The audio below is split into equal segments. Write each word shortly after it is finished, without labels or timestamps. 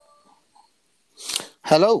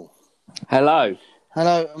Hello. Hello.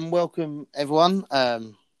 Hello and welcome everyone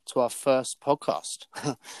to our first podcast.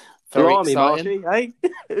 Very Blimey, exciting. Marshy, eh?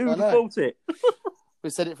 Who would have know. thought it?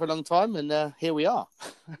 We've said it for a long time and here we are.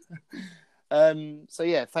 So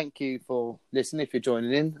yeah, thank you for listening if you're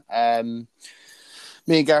joining in.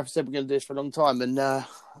 Me and Gareth said we're going to do this for a long time and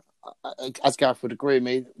as Gareth would agree with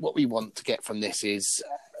me, what we want to get from this is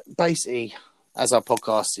basically, as our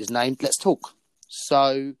podcast is named, Let's Talk.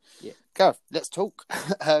 So, Yeah. Gareth, let's talk.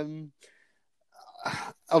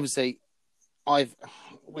 Obviously,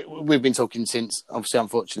 we've been talking since. Obviously,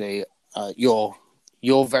 unfortunately, you're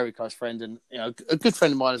a very close friend and a good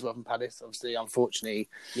friend of mine as well from Palace. Obviously, unfortunately,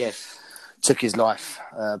 Yes, took his life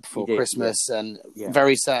before Christmas, and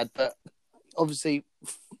very sad. But obviously,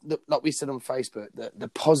 like we said on Facebook, the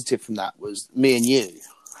positive from that was me and you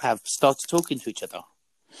have started talking to each other.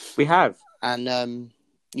 we have, and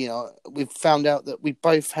we've found out that we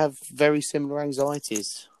both have very similar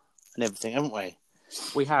anxieties and everything, haven't we?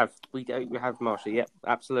 we have, we have, Marshy. Yep,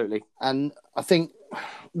 absolutely. And I think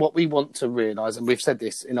what we want to realise, and we've said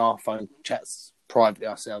this in our phone chats privately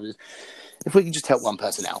ourselves, is if we can just help one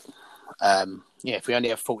person out. If we only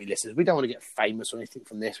have 40 listeners, we don't want to get famous or anything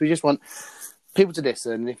from this. We just want people to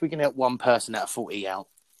listen. And if we can help one person out of 40 out,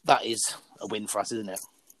 that is a win for us, isn't it?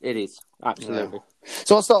 It is, absolutely. Yeah.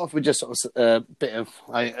 So I'll start off with just sort of a bit of...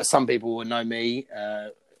 some people will know me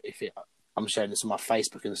I'm sharing this on my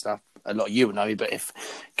Facebook and stuff. A lot of you will know me, but if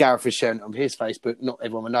Gareth is sharing it on his Facebook, not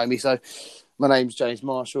everyone will know me. So my name's James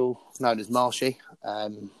Marshall, known as Marshy. I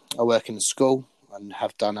work in a school and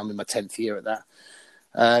have done. I'm in my 10th year at that.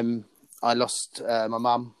 I lost my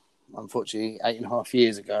mum, unfortunately, 8.5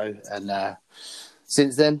 years ago. And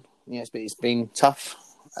since then, it's been tough.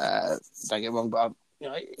 Don't get me wrong, but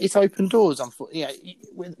it's opened doors. Unfortunately,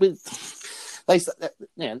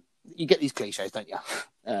 you get these cliches, don't you?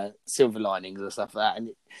 Silver linings and stuff like that,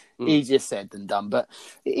 and easier said than done. But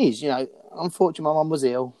it is, unfortunately, my mum was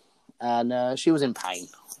ill and she was in pain.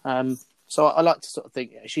 So I like to sort of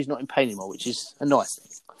think she's not in pain anymore, which is a nice thing.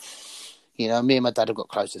 Me and my dad have got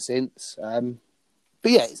closer since.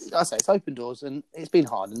 But yeah, I say it's opened doors and it's been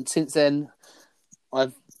hard. And since then,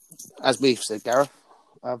 as we've said, Gareth,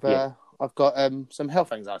 I've got some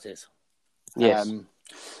health anxieties. Yes.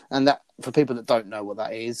 And that, for people that don't know what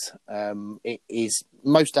that is, it is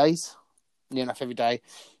most days, near enough every day,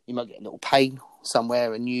 you might get a little pain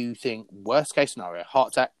somewhere and you think, worst case scenario, heart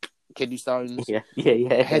attack, kidney stones,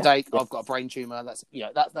 headache, I've got a brain tumour. That's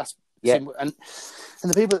simple. And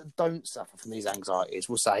the people that don't suffer from these anxieties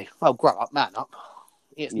will say, well, grow up, man up.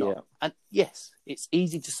 It's not. Yeah. And yes, it's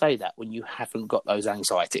easy to say that when you haven't got those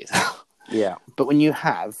anxieties. Yeah. But when you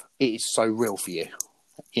have, it is so real for you.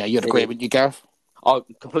 You'd agree with you, Gareth? I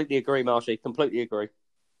completely agree, Marshy. Completely agree.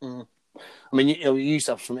 I mean, you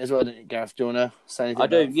suffer from it as well, don't you, Gareth? Do you want to say anything? I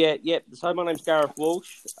do, yeah. So my name's Gareth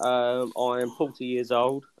Walsh. I am 40 years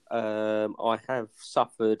old. I have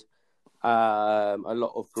suffered a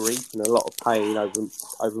lot of grief and a lot of pain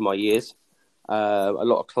over my years. A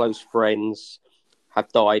lot of close friends have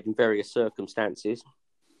died in various circumstances.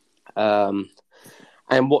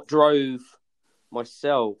 And what drove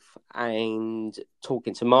myself and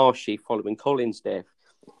talking to Marshy following Colin's death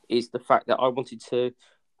is the fact that I wanted to,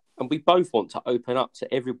 and we both want to open up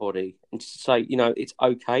to everybody and to say, it's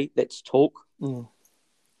okay, let's talk.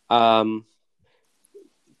 Colin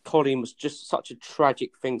was just such a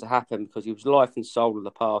tragic thing to happen because he was life and soul of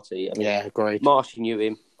the party. I mean, great. Marshy knew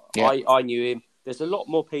him. Yeah. I knew him. There's a lot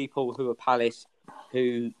more people who are Palace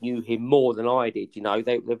who knew him more than I did.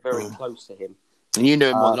 They're very close to him. And you knew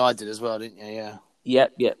him more than I did as well, didn't you? Yeah.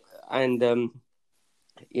 Yeah. And,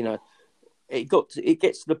 it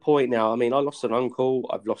gets to the point now. I mean, I lost an uncle,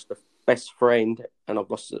 I've lost a best friend, and I've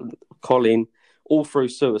lost Colin, all through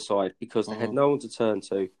suicide because they had no one to turn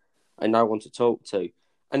to and no one to talk to.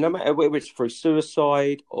 And no matter whether it's through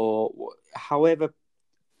suicide or however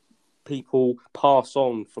people pass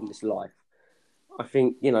on from this life, I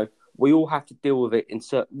think, we all have to deal with it.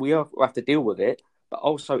 We have to deal with it. But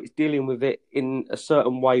also it's dealing with it in a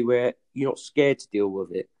certain way where you're not scared to deal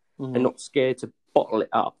with it and not scared to bottle it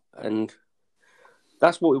up. And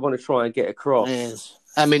that's what we want to try and get across. Yes.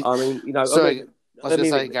 I mean, sorry, I was going to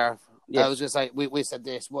say, Gareth, I was going to say, we said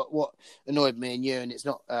this, what annoyed me and you, and it's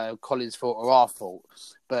not Colin's fault or our fault,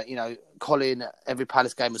 but, Colin, every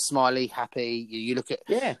Palace game was smiley, happy. You look at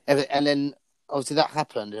everything, and then obviously that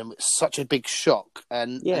happened and it was such a big shock.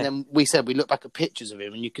 And then we looked back at pictures of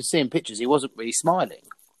him and you could see in pictures he wasn't really smiling.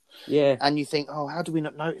 Yeah. And you think, oh, how do we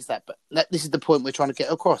not notice that? But this is the point we're trying to get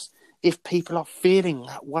across. If people are feeling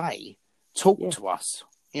that way, talk to us.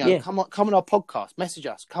 Come on our podcast, message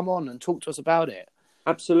us, come on and talk to us about it.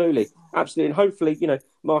 Absolutely. Absolutely. And hopefully,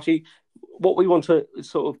 Marshy, what we want to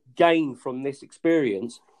sort of gain from this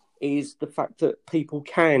experience is the fact that people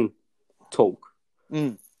can talk.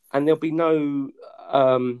 Mm. And there'll be no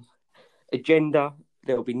agenda,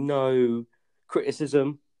 there'll be no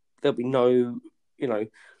criticism, there'll be no, there'll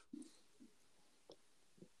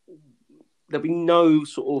be no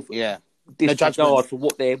sort of disregard for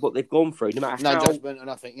what they've gone through, no matter how. No judgment or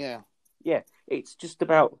nothing, Yeah, it's just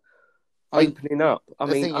about opening up. The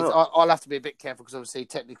thing is, I'll have to be a bit careful because obviously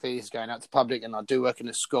technically it's going out to public and I do work in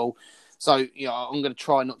a school. So, I'm going to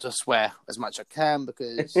try not to swear as much as I can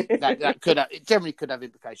because it generally could have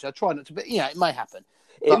implications. I try not to, but, it may happen.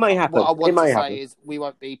 It may happen. What I want to say is we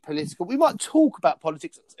won't be political. We might talk about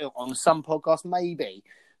politics on some podcasts, maybe.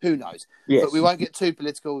 Who knows? Yes. But we won't get too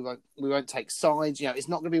political. We won't take sides. It's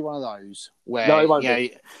not going to be one of those where no, it won't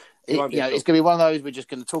be. It's going to be one of those. We're just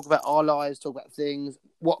going to talk about our lives, talk about things.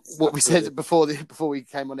 What we said before we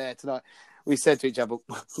came on air tonight. We said to each other,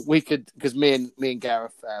 we could, because me and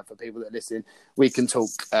Gareth, for people that are listening, we can talk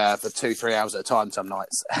for 2-3 hours at a time some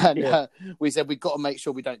nights. And we said we've got to make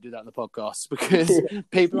sure we don't do that on the podcast because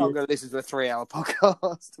people aren't going to listen to a 3-hour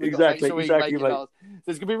podcast. Exactly. So it's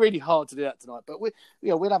going to be really hard to do that tonight. But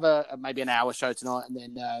we'll have maybe an hour show tonight, and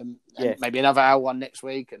then and maybe another hour one next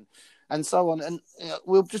week, and so on. And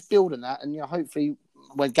we'll just build on that, and hopefully,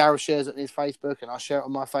 when Gareth shares it on his Facebook and I share it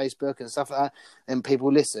on my Facebook and stuff like that, and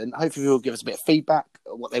people listen, hopefully will give us a bit of feedback,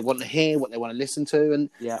 what they want to hear, what they want to listen to, and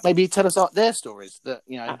maybe tell us their stories that,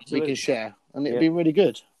 we can share. And it'll be really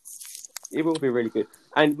good. It will be really good.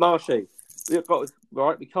 And Marshy, we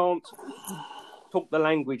can't talk the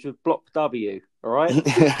language of Block W, all right?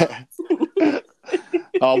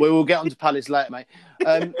 We will get on to Palace later, mate.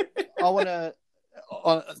 I want to...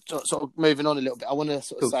 sort of moving on a little bit, I want to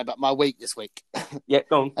sort of say about my week this week. Yeah,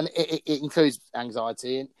 go on. And it includes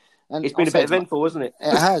anxiety. And it's been a bit eventful, hasn't it?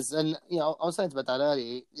 It has. And, I was saying to my dad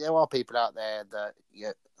earlier, there are people out there that,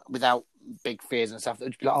 without big fears and stuff, that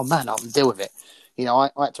would be like, oh, man, I can deal with it. I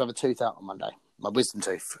had to have a tooth out on Monday, my wisdom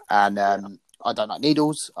tooth. And I don't like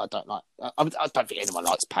needles. I don't think anyone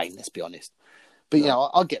likes pain, let's be honest. But,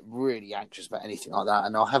 I get really anxious about anything like that.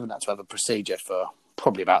 And I haven't had to have a procedure for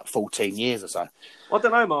probably about 14 years or so. I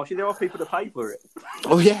don't know, Marshy. There are people that pay for it.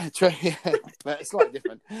 Oh, yeah, true. Yeah. But it's slightly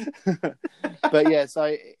different. But, so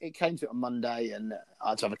it came to it on Monday, and I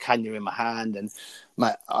had to have a cannula in my hand. And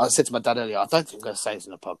I said to my dad earlier, I don't think I'm going to say this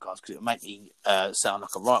in a podcast because it would make me sound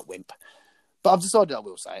like a right wimp. But I've decided I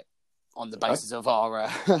will say it on the basis of our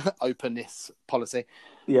openness policy.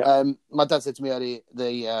 Yeah. My dad said to me earlier,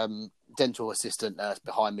 the dental assistant nurse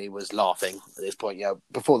behind me was laughing at this point.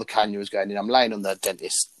 Before the cannula was going in, I'm laying on the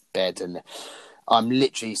dentist's bed and I'm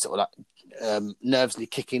literally sort of like nervously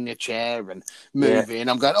kicking the chair and moving.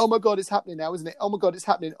 I'm going, oh my God, it's happening now, isn't it? Oh my God, it's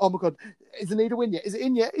happening. Oh my God, is the needle in yet? Is it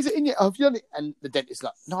in yet? Is it in yet? Oh, have you done it? And the dentist's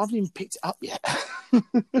like, no, I haven't even picked it up yet.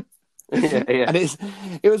 And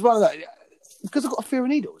it was one of those, because I've got a fear of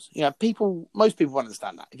needles. Most people won't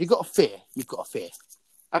understand that. If you've got a fear, you've got a fear.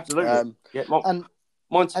 Absolutely.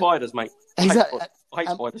 Mine's spiders, mate. Exactly. I hate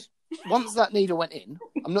spiders. Once that needle went in,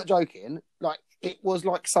 I'm not joking, like it was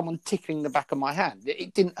like someone tickling the back of my hand.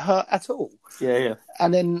 It didn't hurt at all. Yeah.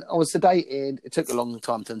 And then I was sedated. It took a long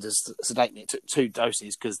time to sedate me. It took 2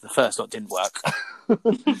 doses because the first lot didn't work.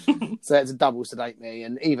 So it had to double sedate me.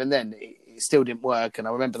 And even then, it still didn't work. And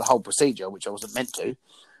I remember the whole procedure, which I wasn't meant to.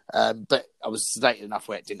 But I was sedated enough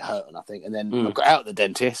where it didn't hurt or nothing. And then I got out of the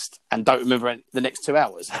dentist and don't remember the next 2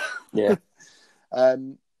 hours. Yeah.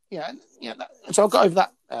 So I got over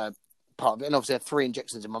that part of it, and obviously I had 3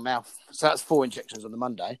 injections in my mouth. So that's 4 injections on the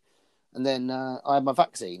Monday, and then I had my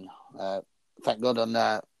vaccine. Thank God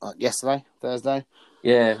on yesterday, Thursday.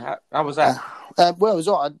 Yeah, how was that? Well, it was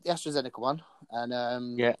all right. The AstraZeneca one,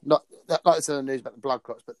 and not like I said on the news about the blood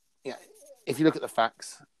clots, but if you look at the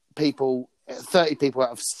facts, 30 people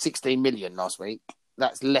out of 16 million last week.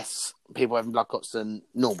 That's less people having blood clots than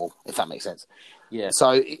normal, if that makes sense. Yeah.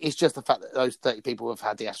 So it's just the fact that those 30 people have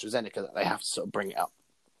had the AstraZeneca that they have to sort of bring it up.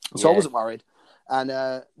 So I wasn't worried.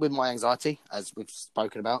 And with my anxiety, as we've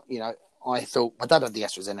spoken about, I thought my dad had the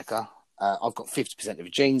AstraZeneca. I've got 50% of his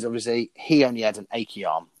genes, obviously. He only had an achy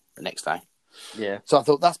arm the next day. Yeah. So I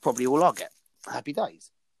thought that's probably all I'll get. Happy days.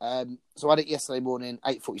 So I had it yesterday morning,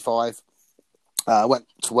 8:45. I went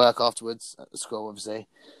to work afterwards at the school, obviously.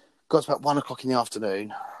 Got to about 1 o'clock in the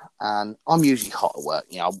afternoon, and I'm usually hot at work.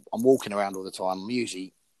 I'm walking around all the time. I'm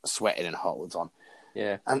usually sweating and hot all the time.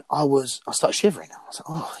 Yeah. And I started shivering. I was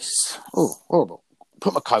like, this is horrible.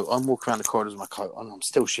 Put my coat on, walk around the corridors with my coat on. I'm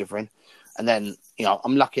still shivering. And then,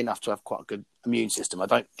 I'm lucky enough to have quite a good immune system. I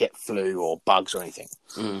don't get flu or bugs or anything.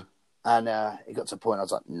 Mm. And it got to a point I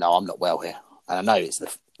was like, no, I'm not well here. and I know it's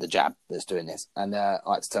the jab that's doing this. And I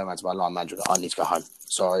had to turn around to my line manager and go, I need to go home.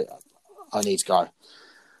 Sorry, I need to go.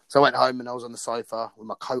 So I went home and I was on the sofa with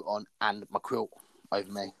my coat on and my quilt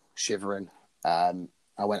over me, shivering.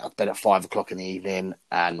 I went up to bed at 5 o'clock in the evening,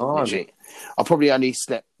 and literally, I probably only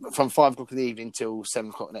slept from 5 o'clock in the evening till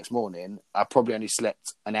 7 o'clock the next morning. I probably only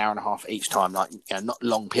slept an hour and a half each time, like not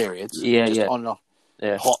long periods. Yeah, just yeah, on and off.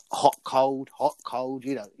 yeah. Hot, cold.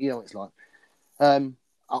 You know what it's like.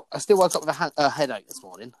 I still woke up with a headache this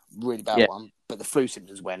morning, really bad one, but the flu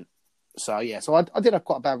symptoms went. So I did have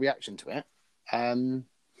quite a bad reaction to it.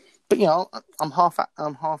 But I'm half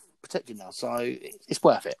protected now, so it's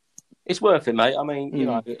worth it. It's worth it, mate. I mean,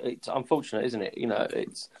 it's unfortunate, isn't it?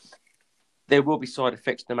 There will be side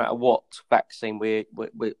effects no matter what vaccine we're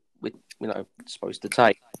supposed to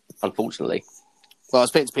take. Unfortunately. Well, I was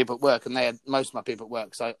speaking to people at work, and most of my people at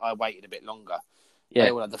work, so I waited a bit longer. Yeah.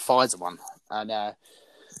 They all had the Pfizer one, and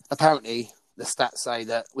apparently the stats say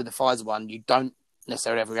that with the Pfizer one, you don't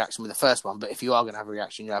necessarily have a reaction with the first one, but if you are going to have a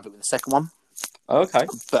reaction, you have it with the second one. Okay.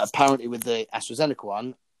 But apparently with the AstraZeneca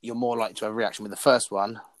one, you're more likely to have a reaction with the first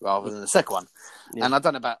one rather than the second one. Yeah. And I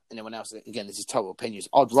don't know about anyone else. Again, this is total opinions.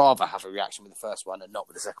 I'd rather have a reaction with the first one and not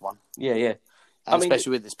with the second one. Yeah, yeah. Especially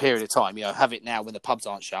with this period of time, have it now when the pubs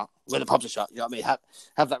aren't shut. When the pubs are shut, you know what I mean?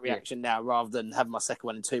 Have that reaction now rather than having my second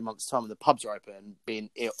one in 2 months' time when the pubs are open and being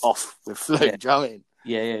off with flu. Yeah. Do you know what I mean?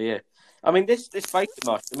 Yeah. I mean, this vaccination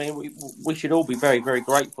march, I mean, we should all be very, very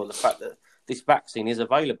grateful for the fact that this vaccine is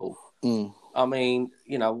available. Mm. I mean,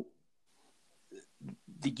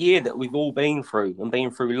 the year that we've all been through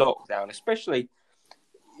lockdown, especially,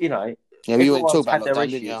 Yeah, you went talk about lockdown,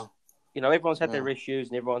 didn't you? Everyone's had their issues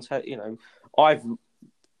and everyone's had, I've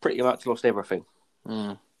pretty much lost everything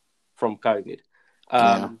from COVID.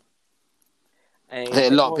 And a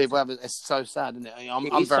lot of people have it. It's so sad, isn't it?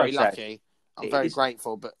 I'm very lucky. I'm very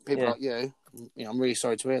grateful, but people like you, I'm really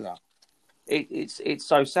sorry to hear that. It's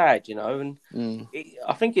so sad, and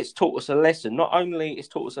I think it's taught us a lesson. Not only it's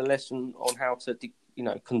taught us a lesson on how to,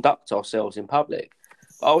 conduct ourselves in public,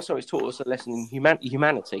 but also it's taught us a lesson in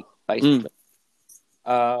humanity, basically.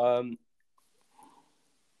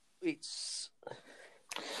 It's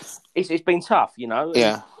been tough,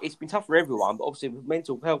 Yeah. It's been tough for everyone, but obviously with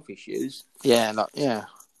mental health issues. Yeah,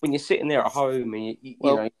 when you're sitting there at home and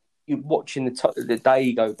you're watching the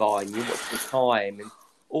day go by and you're watching the time and.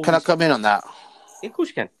 Can I come in on that? Yeah, of course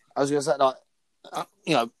you can. I was going to say,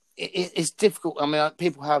 it's difficult. I mean,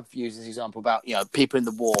 people have used this example about, people in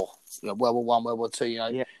the war, World War I, World War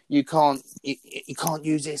II, you can't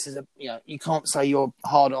use this as you can't say you're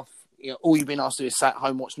hard off. All you've been asked to do is sit at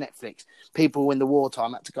home, watch Netflix. People in the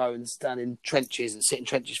wartime had to go and stand in trenches and sit in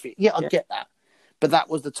trenches. I get that. But that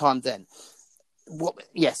was the time then.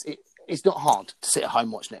 It's not hard to sit at home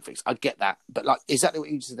and watch Netflix. I get that. But exactly what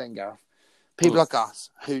you just said then, Gareth. People like us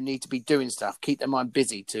who need to be doing stuff, keep their mind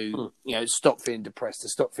busy to, stop feeling depressed, to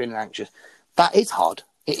stop feeling anxious. That is hard.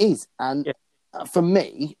 It is. And for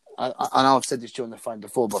me, I know I've said this to you on the phone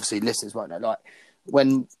before, but obviously listeners won't know.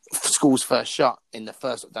 When schools first shut in the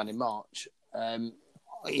first lockdown in March, I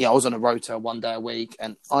was on a rota 1 day a week,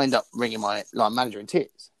 and I ended up ringing my line manager in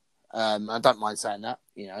tears. I don't mind saying that.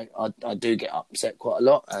 I do get upset quite a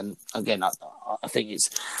lot. And again, I think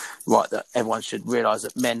it's right that everyone should realise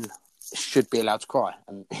that men should be allowed to cry,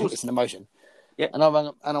 and it's an emotion. Yeah. And I rang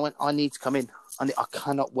up and I went, I need to come in. I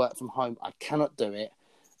cannot work from home. I cannot do it.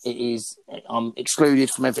 I'm excluded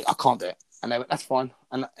from everything. I can't do it. And they went, that's fine.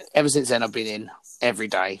 And ever since then, I've been in every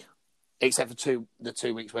day, except for the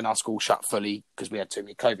 2 weeks when our school shut fully because we had too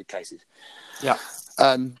many COVID cases. Yeah.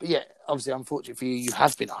 But yeah, obviously, unfortunately for you, you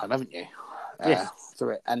have been at home, haven't you?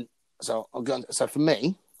 Through it. And so for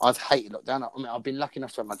me, I've hated lockdown. I mean, I've been lucky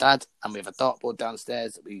enough to have my dad, and we have a dartboard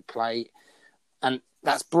downstairs that we play, and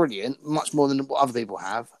that's brilliant, much more than what other people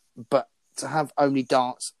have. But to have only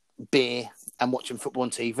darts, beer, and watching football on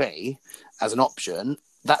TV as an option,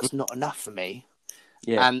 that's not enough for me.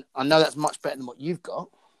 Yeah. And I know that's much better than what you've got.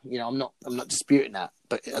 I'm not disputing that,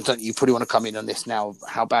 but I don't. You probably want to come in on this now.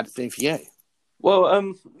 How bad it's been for you? Well,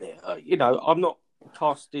 I'm not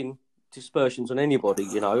casting dispersions on anybody,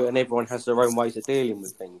 and everyone has their own ways of dealing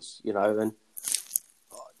with things, and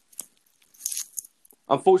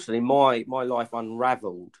unfortunately my life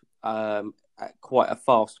unravelled at quite a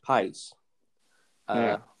fast pace.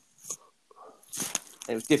 It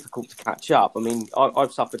was difficult to catch up. I mean,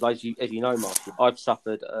 I've suffered, as you know, Mark, I've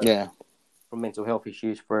suffered from mental health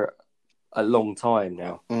issues for a long time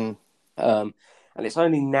now. And it's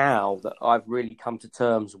only now that I've really come to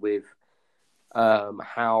terms with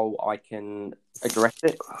how I can address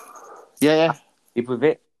it, live with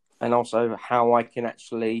it, and also how I can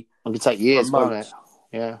actually. It could take years, won't it?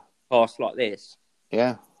 Yeah. podcast like this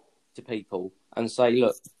Yeah. to people and say,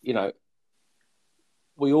 look, you know,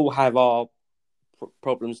 we all have our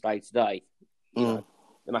problems day to day, you know,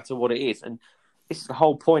 no matter what it is. And this is the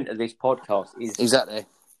whole point of this podcast, is Exactly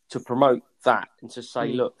to promote that and to say,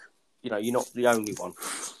 look, you know, you're not the only one,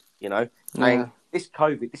 you know. Yeah. And this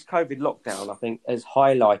COVID lockdown, I think, has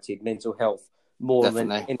highlighted mental health more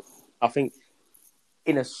Definitely. than I think,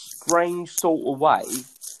 in a strange sort of way,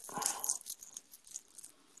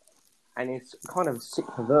 and it's kind of a sick,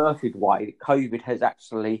 perverted way, that COVID has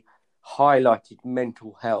actually highlighted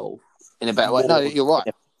mental health in a better way. No, you're right.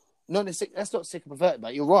 Yeah. No, that's not sick and perverted,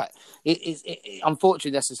 mate. You're right.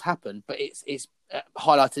 Unfortunately, this has happened, but it's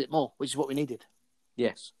highlighted it more, which is what we needed.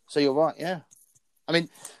 Yes. So you're right, yeah. I mean,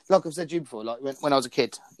 like I've said to you before, like when I was a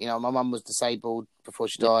kid, you know, my mum was disabled before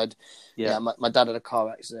she died. Yeah. My dad had a car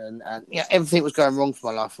accident, and everything was going wrong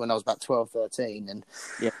for my life when I was about 12, 13. And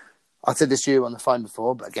I said this to you on the phone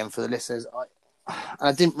before, but again, for the listeners,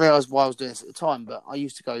 I didn't realise why I was doing this at the time, but I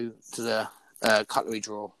used to go to the cutlery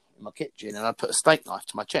drawer in my kitchen and I'd put a steak knife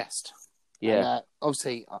to my chest. Yeah. And,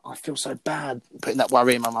 obviously, I feel so bad putting that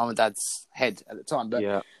worry in my mum and dad's head at the time,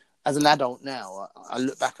 but as an adult now, I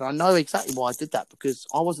look back and I know exactly why I did that, because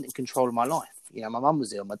I wasn't in control of my life. You know, my mum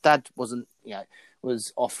was ill, my dad wasn't, you know,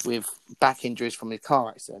 was off with back injuries from his car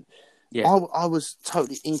accident. Yeah. I was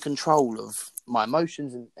totally in control of my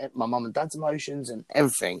emotions and my mum and dad's emotions and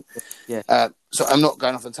everything. Yeah. So I'm not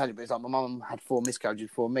going off on a tangent, but it's like my mum had 4 miscarriages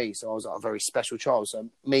before me, so I was like a very special child. So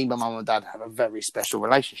me, my mum and dad have a very special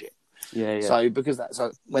relationship. Yeah. So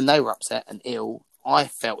so when they were upset and ill, I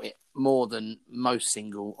felt it more than most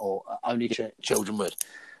single or only children would.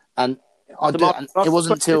 And it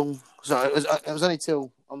wasn't until it was only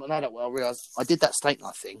till I'm an adult where I realised I did that steak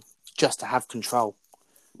knife thing just to have control.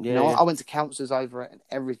 Yeah, you know, I went to counsellors over it and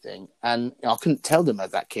everything, and I couldn't tell them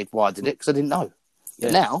as that kid why I did it because I didn't know. Yeah.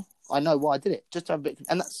 But now I know why I did it, just to have a bit,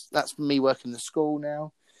 and that's me working in the school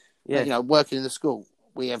now. Yeah, you know, working in the school,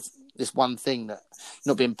 we have this one thing that,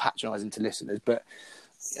 not being patronising to listeners, but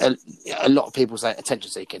a lot of people say attention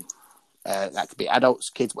seeking. That could be adults,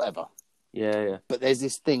 kids, whatever. Yeah. But there's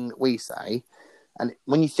this thing that we say, and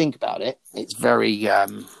when you think about it, it's very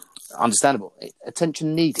understandable.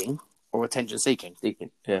 Attention needing or attention seeking.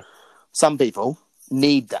 Yeah. Some people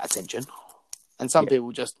need that attention, and some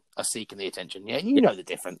people just are seeking the attention. Yeah, you know the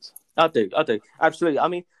difference. I do. Absolutely. I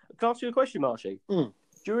mean, can I ask you a question, Marshy?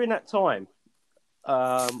 During that time,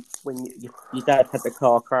 when your dad had the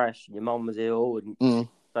car crash and your mum was ill and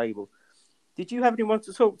stable, did you have anyone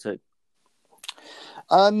to talk to?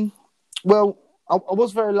 Well, I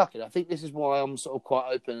was very lucky. I think this is why I'm sort of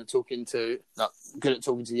quite open and good at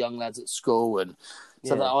talking to young lads at school. And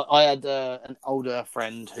so that I had an older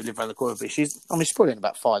friend who lived around the corner. But she's probably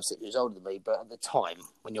about 5, 6 years older than me. But at the time,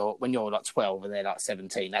 when you're like 12 and they're like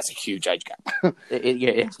 17, that's a huge age gap.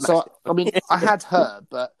 So I mean, I had her,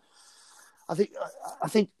 but I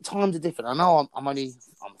think times are different. I know I'm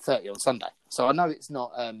 30 on Sunday, so I know it's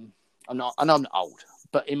not. I know I'm not old,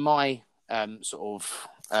 but in my sort of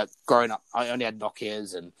growing up, I only had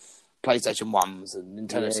Nokias and PlayStation 1s and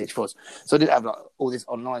Nintendo 64s. So I didn't have like all this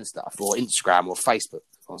online stuff or Instagram or Facebook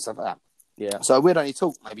or stuff like that. Yeah. So we'd only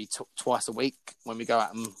talk maybe twice a week when we go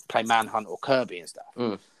out and play Manhunt or Kirby and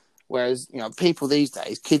stuff. Whereas, you know, kids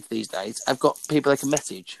these days, have got people they can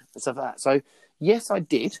message and stuff like that. So yes, I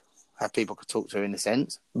did have people to talk to in a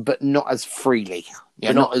sense, but not as freely.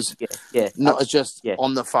 Yeah, not as just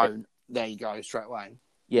on the phone. There you go, straight away.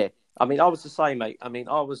 Yeah. I mean, I was the same, mate. I mean,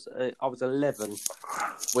 I was 11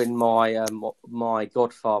 when my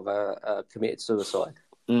godfather committed suicide,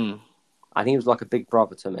 and he was like a big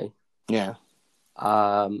brother to me. Yeah.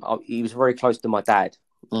 He was very close to my dad.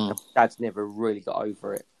 My dad's never really got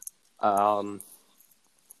over it. And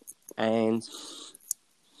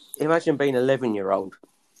imagine being an 11-year-old,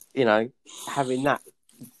 you know, having that,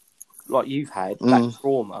 like you've had, that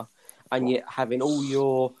trauma, and yet having all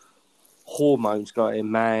your hormones going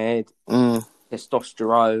mad,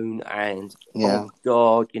 testosterone, and oh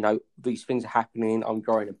God, you know, these things are happening. I'm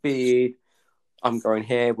growing a beard, I'm growing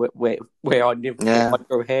hair where I never thought I'd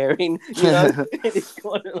grow hair in, you know. It's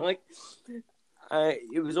kind of like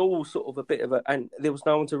it was all sort of a bit of and there was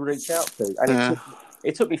no one to reach out to, and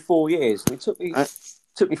it took me 4 years. It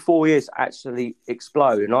took me 4 years to actually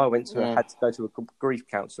explode, and I had to go to a grief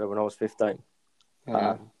counsellor when I was 15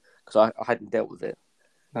 because I hadn't dealt with it.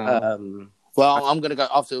 Well, I'm going to go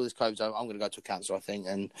after all this COVID's over. I'm going to go to a counsellor, I think,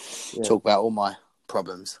 and talk about all my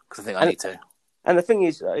problems because I think I need to. And the thing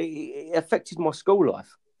is, it affected my school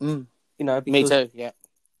life. You know, me too. Yeah,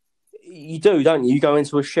 you do, don't you? You go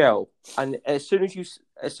into a shell, and as soon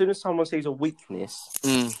as someone sees a weakness,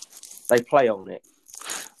 they play on it.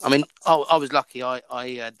 I mean, I was lucky. I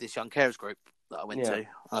had this young carers group that I went to. And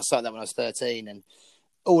I started that when I was 13. And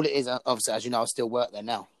all it is, obviously, as you know, I still work there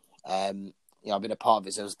now. I've been a part of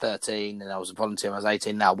it since I was 13, and I was a volunteer when I was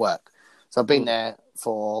 18. Now I work. So I've been there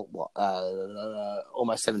for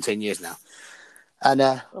almost 17 years now. And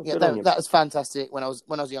that was fantastic. When I was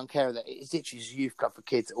a young carer, it's literally a youth club for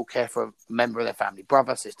kids that all care for a member of their family,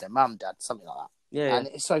 brother, sister, mum, dad, something like that. Yeah, and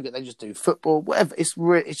it's so good. They just do football, whatever. It's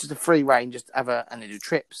just a free reign. Just and they do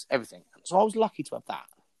trips, everything. So I was lucky to have that.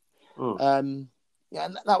 And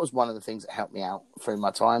that was one of the things that helped me out through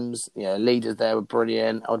my times. Leaders there were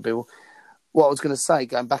brilliant. What I was going to say,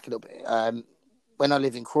 going back a little bit, when I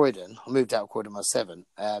lived in Croydon, I moved out of Croydon when I was 7.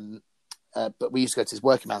 But we used to go to this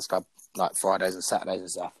working man's club like Fridays and Saturdays and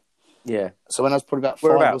stuff. Yeah. So when I was probably about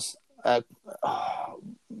 5,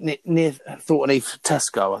 near Thornton Heath,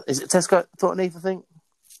 Tesco. Is it Tesco Thornton Heath? I think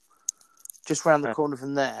just round the corner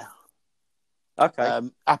from there. Okay.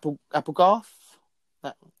 Applegarth.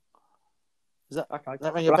 Is that okay? Does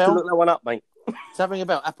that ring a bell? Look that one up, mate. Does that ring a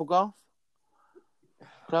bell? Applegarth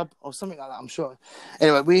Club or something like that. I'm sure.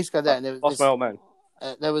 Anyway, we used to go there. And there was my old man.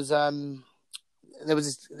 There was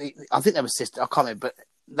this. I think they were sisters. I can't remember, but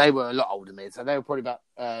they were a lot older than me, so they were probably about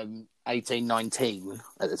 18, 19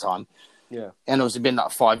 at the time. Yeah. And obviously, being like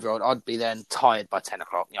a 5-year-old, I'd be then tired by 10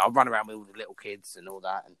 o'clock. I'd run around with all the little kids and all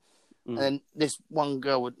that. And then this one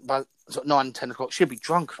girl would, by sort of 9, 10 o'clock, she'd be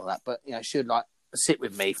drunk and all that, but she'd like sit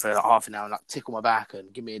with me for like half an hour and like tickle my back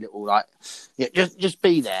and give me a little just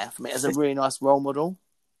be there for me as a really nice role model.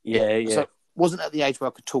 Yeah. So wasn't at the age where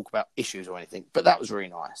I could talk about issues or anything, but that was really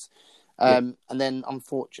nice. And then,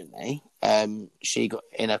 unfortunately, she got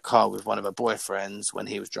in a car with one of her boyfriends when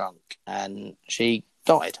he was drunk, and she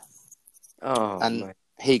died. Oh, and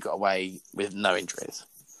he got away with no injuries.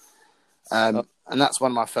 And that's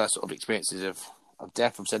one of my first sort of experiences of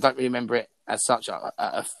death. So I don't really remember it as such. At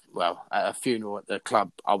a funeral at the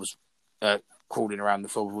club, I was crawling around the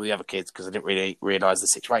floor with all the other kids because I didn't really realise the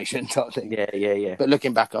situation. Type of thing. Yeah. But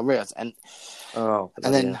looking back, I realised, and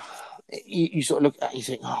then. You sort of look at it, you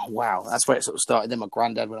think, oh wow, that's where it sort of started. Then my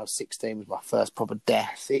granddad, when I was 16, was my first proper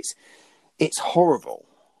death. It's horrible.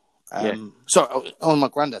 So on my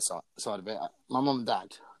granddad's side of it, my mum and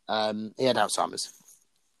dad, he had Alzheimer's.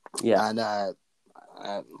 Yeah, and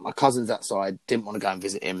my cousins that side didn't want to go and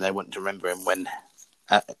visit him. They wanted to remember him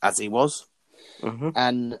as he was.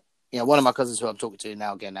 And one of my cousins who I'm talking to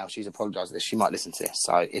now, she's apologised for this. She might listen to this.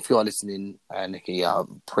 So if you're listening, Nikki, I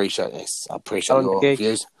appreciate this. I appreciate your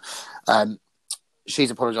views.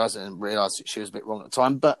 She's apologised and realised that she was a bit wrong at the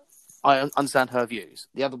time, but I understand her views.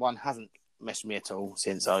 The other one hasn't messed with me at all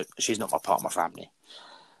since, so she's not my part of my family.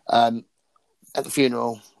 At the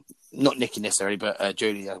funeral, not Nikki necessarily, but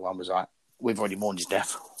Julie, the other one, was like, we've already mourned his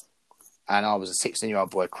death. And I was a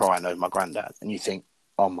 16-year-old boy crying over my granddad. And you think,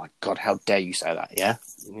 oh my God, how dare you say that, yeah?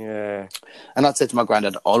 Yeah. And I said to my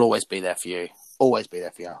granddad, I'll always be there for you. Always be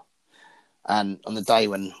there for you. And on the day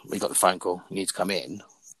when we got the phone call, you need to come in,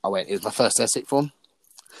 I went, it was my first day of sixth form.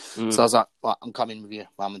 So I was like, right, I'm coming with you,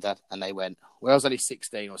 mum and dad. And they went, well, I was only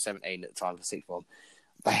 16 or 17 at the time for sixth form.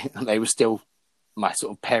 They were still my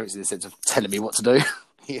sort of parents in the sense of telling me what to do,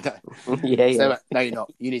 Yeah. So they went, no, you're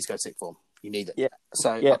not. You need to go to sixth form. You need it. Yeah.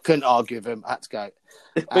 So I couldn't argue with them. I had to go.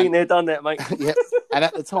 Been there, done that, mate. Yeah. And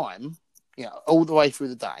at the time, all the way through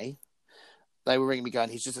the day, they were ringing me going,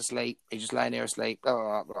 he's just asleep. He's just laying there asleep. Blah,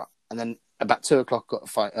 blah, blah, blah. And then about 2 o'clock,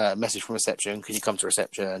 got a message from reception. Can you come to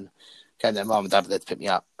reception? Came there, mum and dad were there to pick me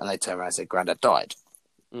up. And they turned around and said, Granddad died.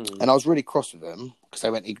 And I was really cross with them because they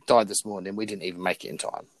went, he died this morning. We didn't even make it in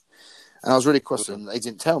time. And I was really cross with them. They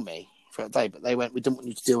didn't tell me for a day, but they went, we didn't want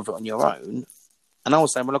you to deal with it on your own. And I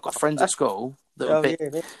was saying, well, I've got friends at school that would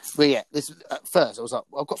be... Well, this at first, I was like,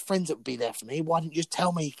 well, I've got friends that would be there for me. Why didn't you just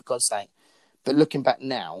tell me, for God's sake? But looking back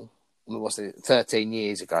now, what's it, 13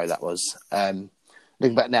 years ago that was,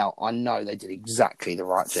 looking back now, I know they did exactly the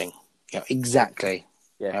right thing. Exactly.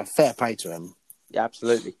 Yeah. Fair play to them. Yeah,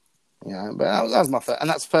 absolutely. But that was my first... And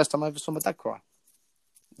that's the first time I ever saw my dad cry.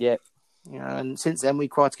 Yeah. And since then, we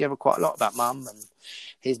cried together quite a lot about mum and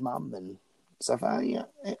his mum and stuff.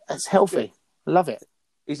 It's healthy. I love it.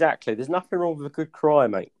 Exactly. There's nothing wrong with a good cry,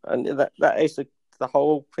 mate. And that is the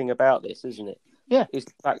whole thing about this, isn't it? Yeah. Is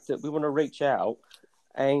the fact that we want to reach out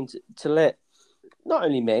and to let not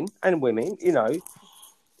only men and women,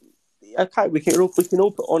 okay, we can all put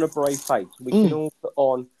on a brave face. We can all put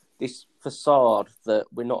on this facade that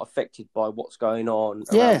we're not affected by what's going on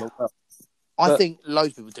around the world. I think loads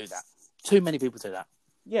of people do that. Too many people do that.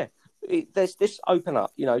 Yeah. There's this open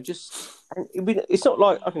up, it's not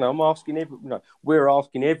like, I don't know, I'm asking we're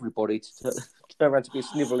asking everybody to turn around to be a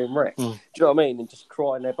snivelling wreck. Do you know what I mean? And just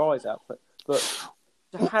crying their eyes out. But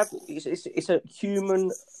to have it's a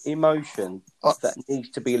human emotion Oh, that needs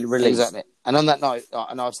to be released. exactly. And on that note,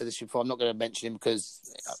 I know I've said this before. I'm not going to mention him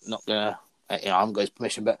because I'm not going to. I haven't got his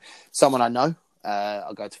permission. But someone I know,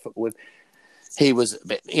 I go to football with. He was a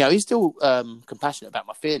bit. He's still compassionate about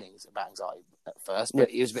my feelings about anxiety at first, but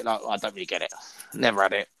he was a bit like, I don't really get it. Never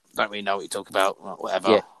had it. Don't really know what you talk about.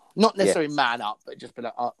 Whatever. Yeah. Not necessarily man up, but just be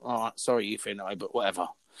like, all right, sorry you feel that way, but whatever.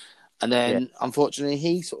 And then, unfortunately,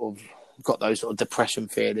 he sort of got those sort of depression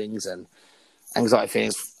feelings and anxiety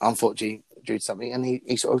feelings, unfortunately, due to something. And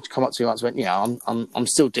he sort of come up to me once and went, I'm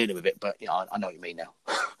still dealing with it, but I know what you mean now.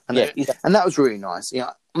 And that was really nice.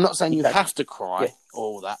 I'm not saying you have to cry or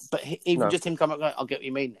all that, but even just him coming up, going, I'll get what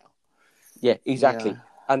you mean now. Yeah, exactly.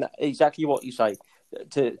 And exactly what you say.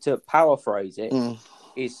 To paraphrase it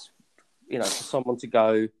is, for someone to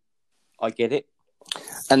go, I get it.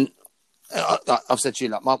 And I've said to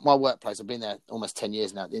you, like my workplace, I've been there almost 10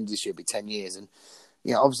 years now. At the end of this year, it'll be 10 years. And,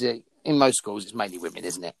 obviously in most schools, it's mainly women,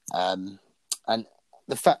 isn't it? And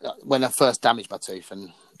the fact that when I first damaged my tooth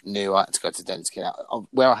and knew I had to go to the dentist,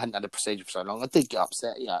 where I hadn't had a procedure for so long, I did get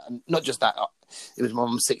upset. And not just that, it was my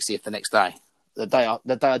mum's 60th the next day. The day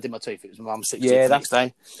I did my tooth, it was my mum's 60th the next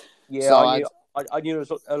day. Yeah, so I knew there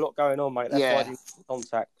was a lot going on, mate. That's why I didn't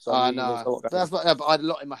contact. So I know. But I had a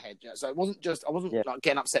lot in my head. So it wasn't just, I wasn't like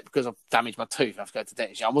getting upset because I've damaged my tooth and I have to go to the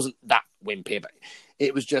dentist. I wasn't that wimpy, but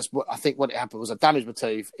it was just, I think what happened was I damaged my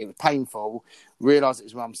tooth. It was painful. Realised it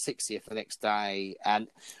was my mum's 60th the next day. And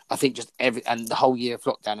I think and the whole year of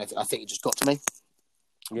lockdown, I think it just got to me.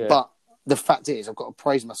 Yeah. But the fact is, I've got to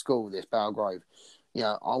praise my school, this Bower Grove.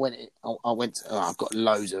 I went. I've got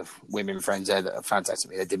loads of women friends there that are fantastic.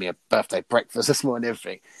 They did me a birthday breakfast this morning and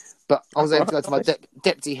everything. But I was able to go to my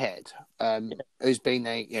deputy head, who's been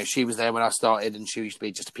there. She was there when I started, and she used to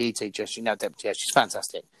be just a PE teacher. She's now deputy head. She's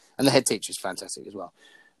fantastic, and the head teacher is fantastic as well.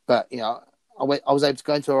 But I was able to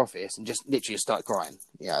go into her office and just literally start crying.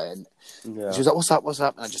 And she was like, "What's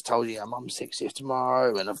up?" And I just told you, "Mum's 60th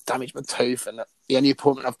tomorrow, and I've damaged my tooth, and the only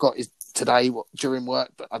appointment I've got is today during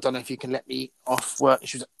work, but I don't know if you can let me off work." And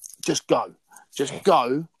she was like, "Just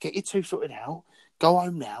go, get your tooth sorted out, go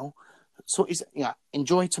home now,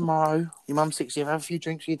 enjoy tomorrow. Your mum's 60th, have a few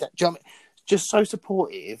drinks with your dad." Just so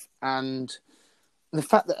supportive, and the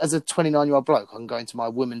fact that as a 29-year-old bloke, I can go into my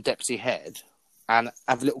woman deputy head and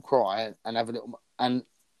have a little cry and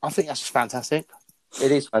I think that's just fantastic.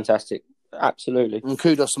 It is fantastic, absolutely. And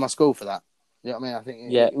kudos to my school for that. You know what I mean? I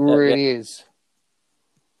think it really is.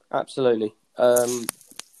 Absolutely.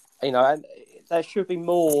 And there should be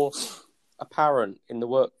more apparent in the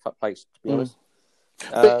workplace, to be honest.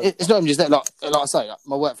 But it's not even just that. Like I say, like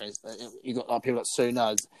my work friends, you got like people like Sue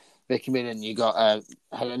Nuds, Vicky Millen, you got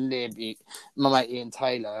Helen Libb, my mate Ian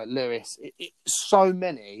Taylor, Lewis. So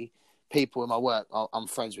many people in my work I'm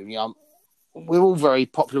friends with. We're all very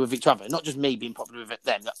popular with each other. Not just me being popular with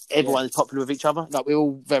them. Like, everyone is popular with each other. Like, we're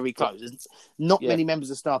all very close. There's not many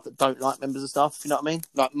members of staff that don't like members of staff, if you know what I mean?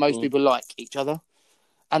 Like, most people like each other.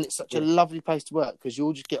 And it's such a lovely place to work because you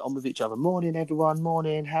all just get on with each other. Morning, everyone.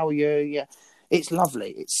 Morning. How are you? Yeah. It's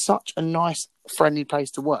lovely. It's such a nice, friendly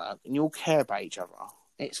place to work. And you all care about each other.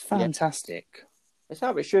 It's fantastic. It's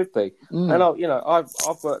how it should be. And I've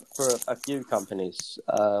worked for a few companies.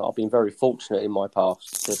 I've been very fortunate in my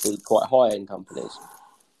past to be quite high-end companies,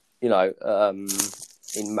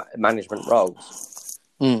 in management roles.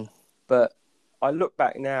 But I look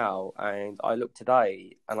back now and I look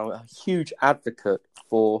today, and I'm a huge advocate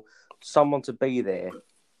for someone to be there,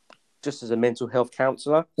 just as a mental health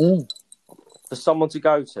counsellor, for someone to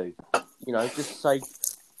go to, just say,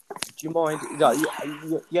 do you mind?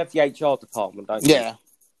 You have the HR department, don't you? Yeah.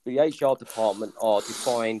 The HR department are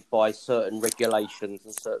defined by certain regulations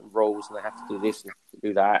and certain rules, and they have to do this and have to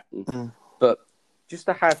do that. But just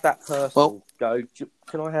to have that person go,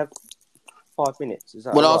 can I have 5 minutes? Is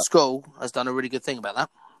that our school has done a really good thing about that.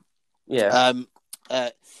 Yeah.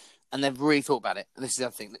 And they've really thought about it. And this is the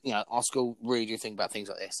other thing. Our school really do think about things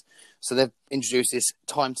like this. So they've introduced this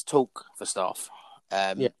time to talk for staff.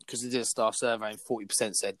 Because they did a staff survey and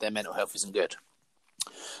 40% said their mental health isn't good.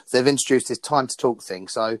 So they've introduced this time to talk thing.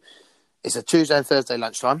 So it's a Tuesday and Thursday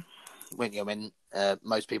lunchtime when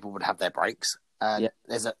most people would have their breaks. And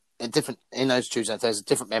there's a different, in those Tuesday and Thursday,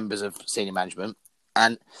 different members of senior management.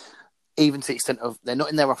 And even to the extent of they're not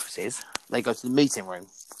in their offices, they go to the meeting room.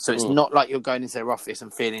 So it's not like you're going into their office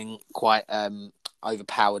and feeling quite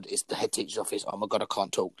overpowered. It's the head teacher's office. Oh my God, I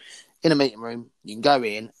can't talk. In a meeting room, you can go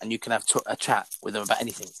in and you can have a chat with them about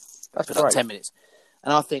anything. That's for like 10 minutes.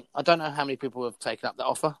 And I don't know how many people have taken up that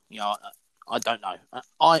offer. I don't know.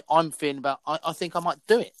 I'm feeling I think I might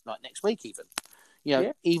do it like next week even.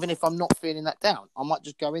 Even if I'm not feeling that down, I might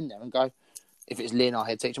just go in there and go, if it's Lynn, our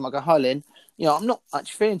head teacher, I might go, "Hi, Lynn. I'm not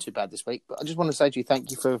actually feeling too bad this week, but I just want to say to you, thank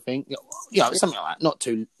you for everything." Something like that. Not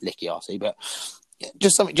too licky arsey, but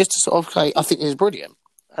just something just to sort of say, I think this is brilliant.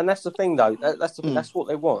 And that's the thing, though. That's the thing. That's what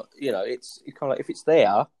they want. It's kind of like, if it's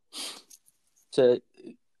there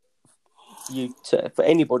for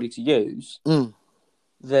anybody to use,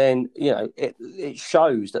 then it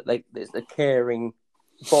shows that there's a caring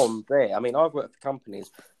bond there. I mean, I've worked for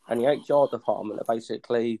companies, and the HR department are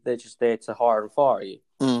basically, they're just there to hire and fire you.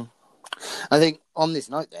 I think on this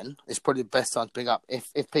note, then, it's probably the best time to bring up,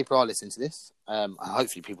 if people are listening to this,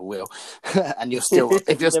 hopefully people will, and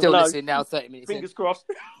if you're still listening now, 30 minutes fingers crossed.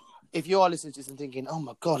 If you are listening to this and thinking, "Oh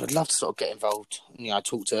my God, I'd love to sort of get involved,"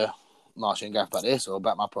 talk to Marsha and Gareth about this or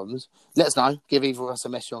about my problems, let us know. Give either of us a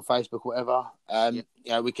message on Facebook, whatever.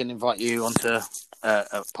 We can invite you onto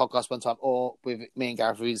a podcast one time, or with me and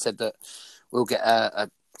Gareth, we said that we'll get a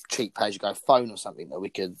cheap pay-as-you-go phone or something that we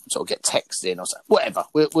could sort of get text in or something. Whatever.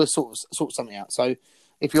 We'll sort something out. So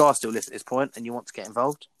if you are still listening at this point and you want to get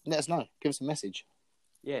involved, let us know. Give us a message.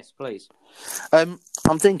 Yes, please. I'm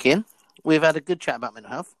thinking we've had a good chat about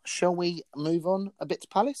mental health. Shall we move on a bit to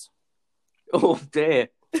Palace? Oh, dear.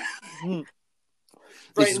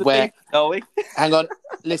 This is where, are we? Hang on,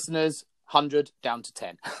 listeners, 100 down to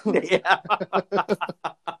 10. Yeah.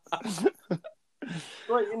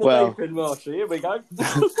 Right in the deep end, Marsha. Here we go.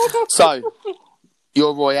 So,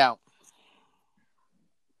 you're Roy out?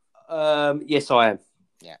 Yes, I am.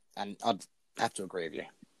 Yeah, and I'd have to agree with you.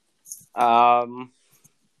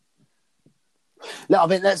 No, I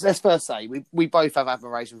mean, let's first say we both have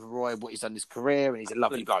admiration for Roy, what he's done in his career, and he's a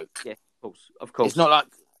lovely bloke. Yeah, of course. It's not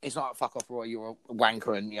like fuck off, Roy. You're a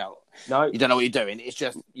wanker, and no, you don't know what you're doing. It's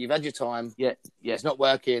just you've had your time. Yeah. It's not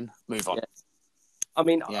working. Move on. Yeah. I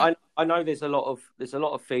mean, I know there's a lot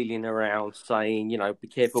of feeling around saying, be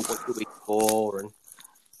careful what you're looking for and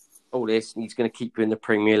all this, and he's going to keep you in the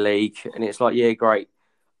Premier League, and it's like, yeah, great,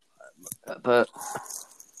 but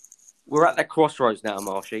we're at that crossroads now,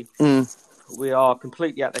 Marshy. We are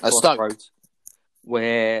completely at the crossroads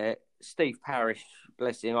where Steve Parish,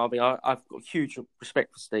 bless him. I mean, I've got huge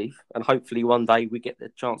respect for Steve, and hopefully one day we get the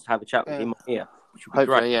chance to have a chat with him here, which would be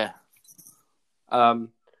great. Yeah.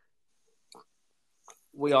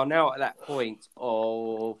 We are now at that point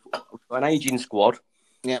of an aging squad.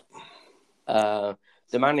 Yep. The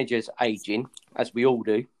manager's aging, as we all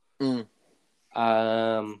do.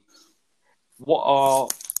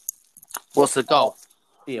 What's the goal?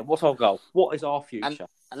 Yeah, what's our goal? What is our future?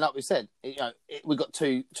 And like we said, we've got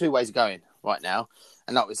two ways of going right now.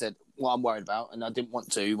 And like we said, what I'm worried about, and I didn't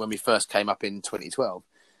want to when we first came up in 2012.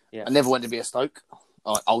 Yeah. I never wanted to be a Stoke,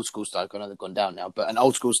 or old school Stoke. I know they've gone down now, but an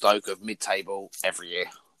old school Stoke of mid-table every year,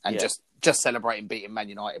 and just celebrating beating Man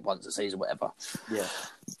United once a season, whatever. Yeah,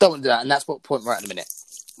 don't want to do that, and that's what point we're at in a minute.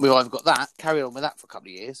 We've either got that, carry on with that for a couple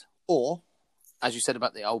of years, or, as you said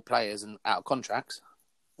about the old players and out of contracts,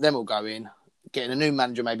 then we'll go in, getting a new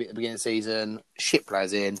manager maybe at the beginning of the season, ship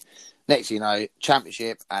players in. Next,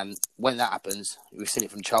 Championship, and when that happens, we've seen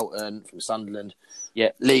it from Charlton, from Sunderland. Yeah.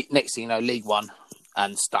 Next thing you know, League One,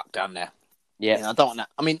 and stuck down there. Yeah. I don't want that.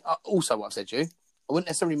 I mean, also what I've said to you, I wouldn't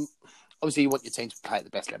necessarily. Obviously, you want your team to play at the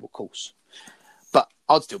best level, of course. But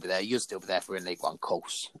I'd still be there. You'd still be there for a League One, of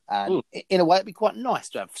course. And in a way, it'd be quite nice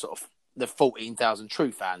to have sort of the 14,000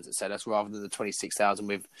 true fans that said us rather than the 26,000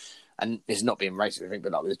 with. And this is not being racist, I think,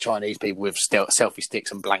 but like with the Chinese people with selfie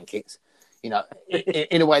sticks and blankets. In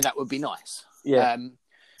a way that would be nice. Yeah.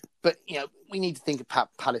 But, we need to think of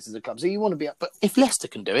Palace as a club. So you want to be up. But if Leicester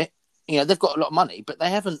can do it, they've got a lot of money, but they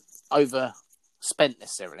haven't overspent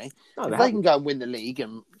necessarily. No, if they can go and win the league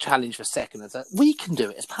and challenge for second and third, we can do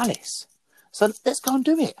it as Palace. So let's go and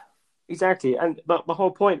do it. Exactly. And but my whole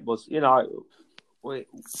point was, when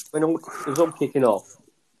it was all kicking off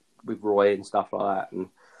with Roy and stuff like that, and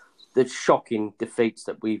the shocking defeats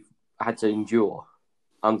that we've had to endure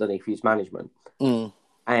underneath his management.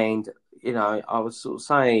 And, I was sort of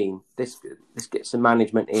saying, let's get some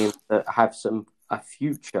management in that have a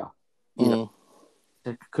future,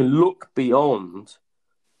 that can look beyond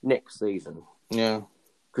next season. Yeah.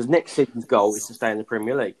 Because next season's goal is to stay in the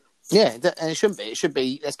Premier League. Yeah, and it shouldn't be. It should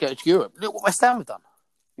be, let's go to Europe. Look what West Ham have done.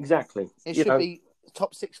 Exactly. It should be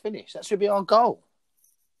top 6 finish. That should be our goal.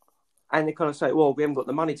 And they kind of say, well, we haven't got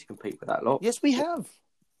the money to compete with that lot. Yes, we have.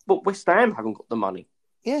 But West Ham haven't got the money.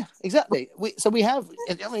 Yeah, exactly. We have.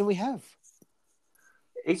 We have.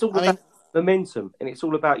 It's all about momentum, and it's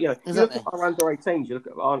all about, exactly. You look at our under-18s, you look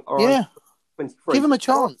at our under-23. Give them a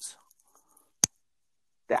chance.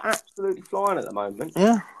 They're absolutely flying at the moment.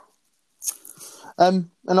 Yeah.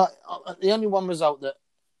 And the only one result that,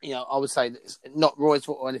 I would say that's not Roy's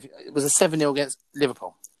fault or anything, it was a 7-0 against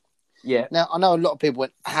Liverpool. Yeah. Now, I know a lot of people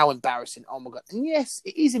went, how embarrassing. Oh, my God. And yes,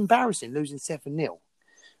 it is embarrassing losing 7-0.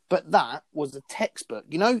 But that was a textbook.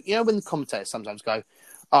 You know when the commentators sometimes go,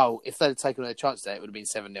 oh, if they'd have taken their chance there, it would have been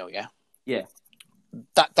 7-0, yeah? Yeah.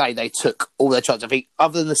 That day, they took all their chances. I think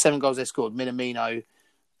other than the 7 goals they scored, Minamino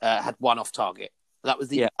had 1 off target. That was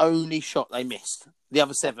the only shot they missed. The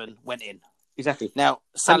other 7 went in. Exactly. Now,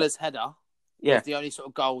 Salah's header was Yeah. the only sort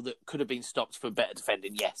of goal that could have been stopped for better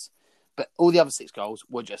defending, yes. But all the other 6 goals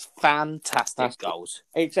were just fantastic goals.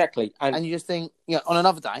 Exactly. And you just think, on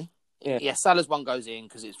another day, yeah, Salah's 1 goes in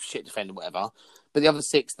because it's shit defending, whatever. But the other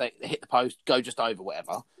 6, they hit the post, go just over,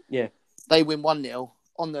 whatever. Yeah. They win 1-0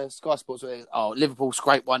 on the Sky Sports. Liverpool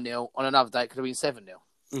scrape 1-0. On another day, it could have been 7-0.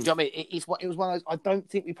 Do you know what I mean? It was one of those. I don't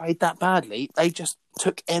think we played that badly. They just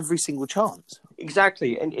took every single chance.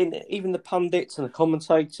 Exactly. And even the pundits and the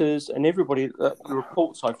commentators and everybody, the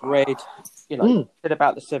reports I've read, said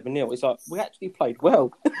about the 7-0. It's like, we actually played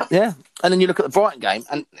well. Yeah. And then you look at the Brighton game,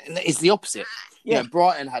 and it's the opposite. Yeah.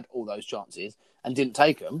 Brighton had all those chances and didn't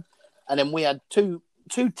take them. And then we had two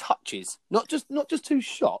touches, not just 2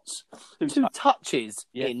 shots, two touches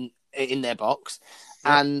in their box,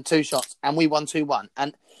 and 2 shots, and we won 2-1.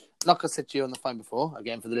 And like I said to you on the phone before,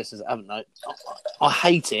 again for the listeners that haven't known, I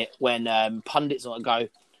hate it when pundits like go,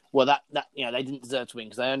 well that they didn't deserve to win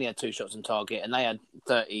because they only had 2 shots on target and they had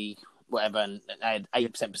 30 whatever and they had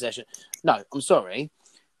 8% possession. No, I'm sorry.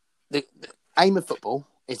 The aim of football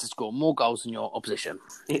is to score more goals than your opposition.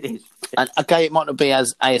 It is. And okay, it might not be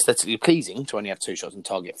as aesthetically pleasing to only have 2 shots on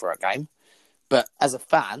target for a game, but as a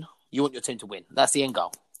fan, you want your team to win. That's the end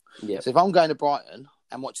goal. Yeah. So if I'm going to Brighton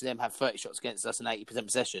and watching them have 30 shots against us and 80%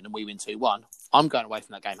 possession and we win 2-1, I'm going away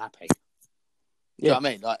from that game happy. Do you know what I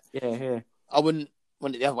mean? Like, yeah. I wouldn't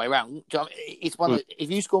want it the other way around. Do you know what I mean? It's one of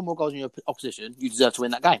if you score more goals than your opposition, you deserve to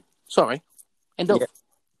win that game. Sorry. End of. Yeah.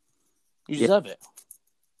 You deserve it.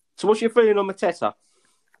 So what's your feeling on Mateta?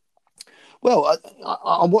 Well,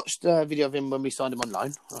 I watched a video of him when we signed him on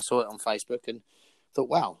loan. I saw it on Facebook and thought,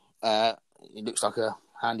 wow, he looks like a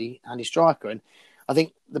handy striker. And I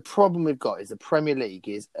think the problem we've got is the Premier League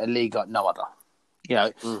is a league like no other.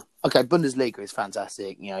 Okay, Bundesliga is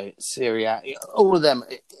fantastic. Serie A, all of them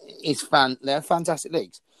they're fantastic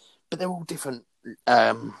leagues, but they're all different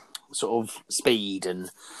sort of speed and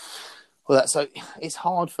all that. So it's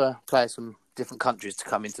hard for players from different countries to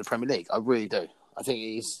come into the Premier League. I really do. I think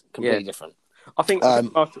it is completely different. I think,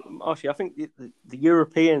 actually, I think the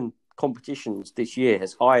European competitions this year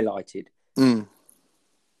has highlighted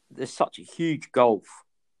there's such a huge gulf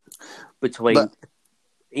between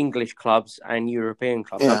English clubs and European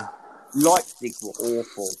clubs. Yeah. Leipzig were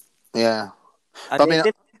awful. Yeah.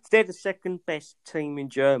 And they're the second best team in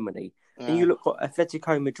Germany. Yeah. And you look at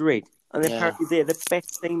Atletico Madrid, and apparently they're the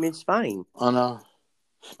best team in Spain. I know.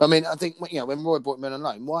 I think when Roy brought him in on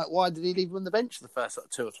loan, why did he leave him on the bench for the first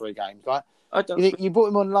 2 or 3 games? Like, you brought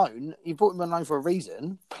him on loan. You brought him on loan for a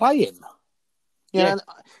reason. Play him. And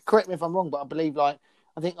correct me if I'm wrong, but I believe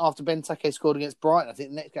I think after Benteke scored against Brighton, I think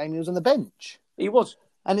the next game he was on the bench. He was,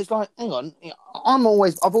 and it's like, hang on, I've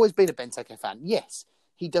always been a Benteke fan. Yes,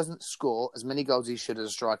 he doesn't score as many goals as he should as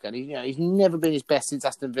a striker, and he's never been his best since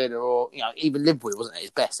Aston Villa or even Liverpool wasn't at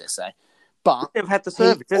his best, let's say. But they've had the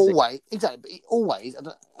service, always,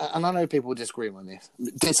 and I know people will disagree with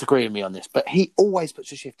me on this, but he always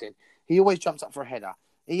puts a shift in. He always jumps up for a header.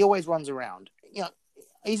 He always runs around.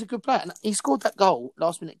 He's a good player, and he scored that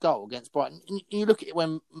last-minute goal against Brighton. And you look at it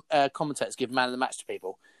when commentators give man of the match to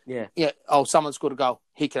people. Yeah. Oh, someone scored a goal.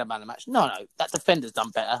 He can have man of the match. No, that defender's done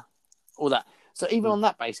better. All that. So even on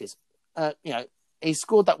that basis, he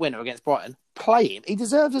scored that winner against Brighton. Play him. He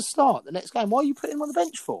deserves a start the next game. Why are you putting him on the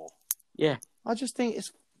bench for? Yeah. I just think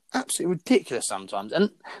it's absolutely ridiculous sometimes.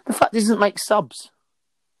 And the fact he doesn't make subs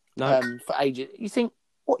for ages. You think,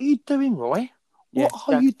 what are you doing, Roy? What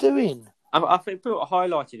are you doing? I think what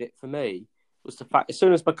highlighted it for me was the fact as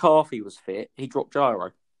soon as McCarthy was fit, he dropped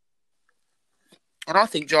Gyro. And I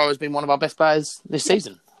think Gyro's been one of our best players this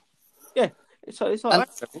season. Yeah. So it's like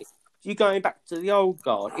you going back to the old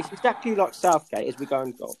guard. It's exactly like Southgate as we go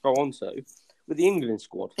on to with the England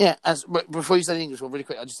squad. Yeah, before you say the English squad, really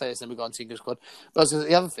quick, I'll just say this and then we go on to the English squad. But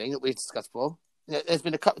the other thing that we've discussed before, there's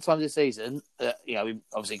been a couple of times this season,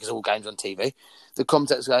 obviously because all games on TV, the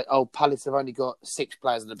commentators go, "Oh, Palace have only got 6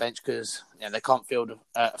 players on the bench because they can't field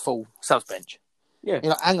a full subs bench." Yeah,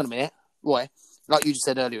 hang on a minute, Roy. Like you just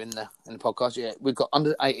said earlier in the podcast, we've got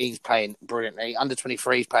under 18s playing brilliantly, under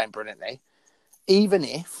 23s playing brilliantly. Even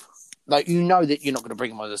if, that you're not going to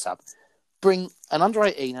bring them as a sub, bring an under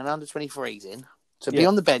 18 and under 23s in to be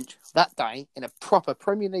on the bench that day in a proper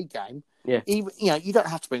Premier League game. Yeah, even, you don't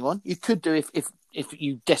have to bring one. You could do if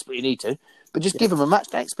you desperately need to, but just give them a match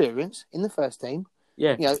day experience in the first team.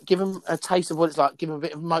 Yeah. Give them a taste of what it's like. Give them a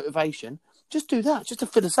bit of motivation. Just do that, just to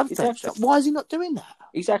fill a subtext. Exactly. Why is he not doing that?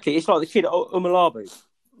 Exactly. It's like the kid at Umalabu,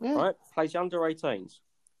 Yeah. right? Plays under 18s.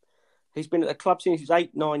 He's been at the club since he was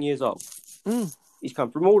 8, 9 years old. He's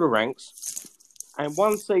come from all the ranks. And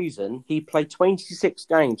one season, he played 26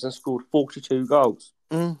 games and scored 42 goals.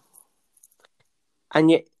 And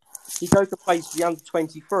yet, he goes to play for the under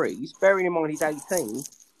 23s, bearing in mind he's 18,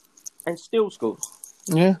 and still scores.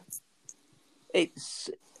 Yeah. It's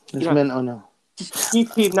mental now. Just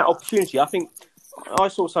give him that opportunity. I think I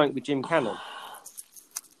saw something with Jim Cannon.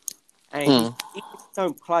 And if you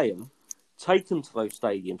don't play him, take him to those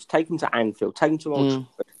stadiums. Take him to Anfield. Take him to Old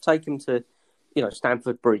Trafford. Take him to,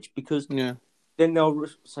 Stamford Bridge. Because then they'll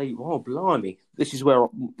say, "Oh, blimey, this is where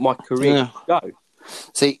my career could go."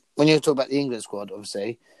 See, when you talk about the England squad,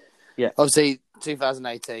 obviously,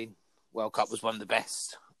 2018 World Cup was one of the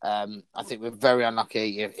best. I think we're very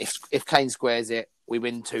unlucky. If Kane squares it, we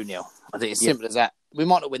win 2-0. I think it's simple as that. We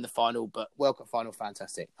might not win the final, but World Cup final,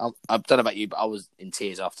 fantastic. I don't know about you, but I was in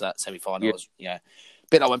tears after that semi-final. It was, a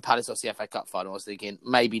bit like when Palace lost the FA Cup final. I was thinking,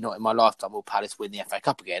 maybe not in my lifetime will Palace win the FA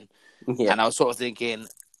Cup again. Yeah. And I was sort of thinking,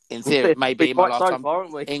 in theory, maybe in my lifetime. So far,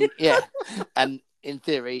 aren't we? And in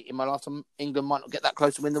theory, in my lifetime, England might not get that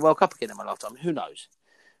close to win the World Cup again in my lifetime. Who knows?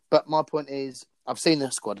 But my point is, I've seen the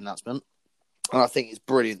squad announcement, and I think it's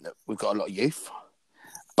brilliant that we've got a lot of youth.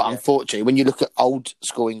 But unfortunately, when you look at old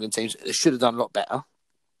school England teams, they should have done a lot better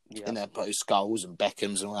in their post Scholes and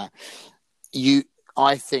Beckhams and all that.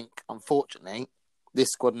 I think, unfortunately, this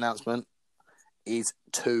squad announcement is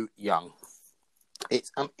too young.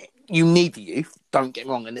 You need the youth, don't get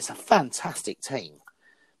me wrong, and it's a fantastic team.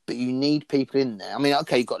 But you need people in there. I mean,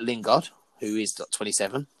 okay, you've got Lingard, who is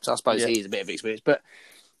 27, so I suppose he is a bit of experience, but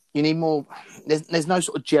you need more. There's no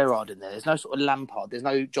sort of Gerrard in there. There's no sort of Lampard. There's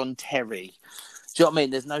no John Terry. Do you know what I mean?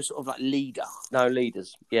 There's no sort of leader. No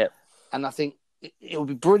leaders. Yeah. And I think it would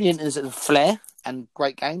be brilliant in sort of flair and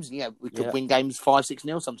great games. We could win games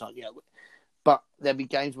 5-6-0 sometimes. But there'd be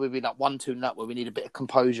games where we'd be 1-2 up, where we need a bit of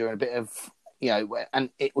composure and a bit of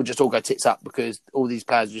and it would just all go tits up because all these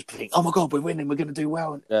players would just think, "Oh my God, we're winning. We're going to do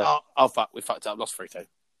well." And, oh fuck, we fucked up. Lost 3-2.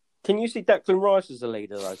 Can you see Declan Rice as a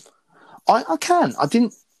leader though? I can. I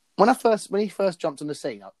didn't when he first jumped on the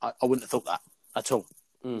scene. I wouldn't have thought that at all.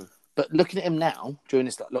 But looking at him now, during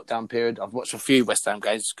this lockdown period, I've watched a few West Ham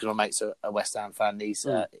games because my mate's a West Ham fan.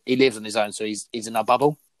 He lives on his own, so he's in our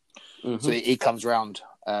bubble. So he comes around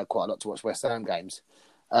quite a lot to watch West Ham games.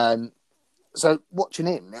 So watching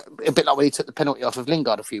him, a bit like when he took the penalty off of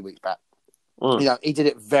Lingard a few weeks back, he did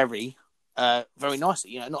it very, very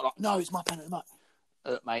nicely. Not like, no, it's my penalty,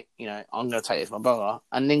 mate. I'm going to take this, my brother.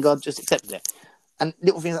 And Lingard just accepted it. And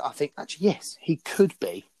little things that I think, actually, yes, he could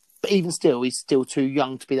be. But even still, he's still too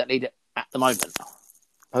young to be that leader at the moment.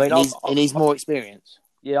 I mean, he needs more experience.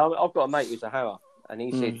 Yeah, I've got a mate who's a hammer, and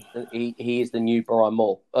he said he is the new Brian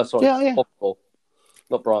Moore. Oh, sorry, Bobby Moore.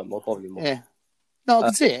 Not Brian Moore, Bobby Moore. Yeah. No, I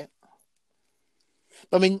can see it.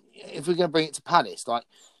 I mean, if we're going to bring it to Palace,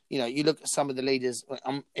 you look at some of the leaders,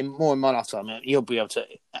 in my lifetime, you'll be able to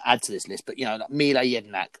add to this list, but, like Mile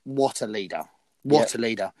Jedinak, what a leader. What a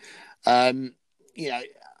leader.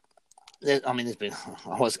 There's been.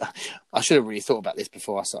 I should have really thought about this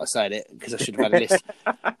before I started saying it because I should have had a list.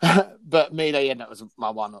 But Milo Jedinak was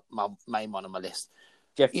my main one on my list.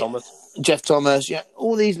 Jeff Thomas,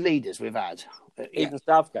 all these leaders we've had, even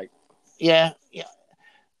Southgate.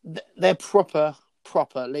 They're proper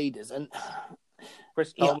leaders, and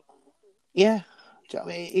Chris Thomas. Do you know what I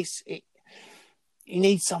mean? You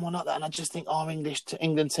need someone like that, and I just think our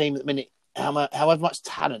England team at the minute, however much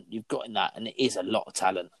talent you've got in that, and it is a lot of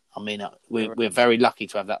talent. I mean, we're very lucky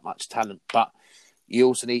to have that much talent, but you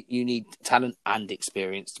also need talent and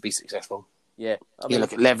experience to be successful. Yeah, you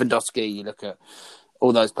look at Lewandowski, you look at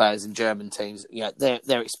all those players in German teams.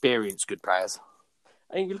 They're experienced, good players.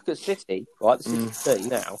 And you look at City, right? The City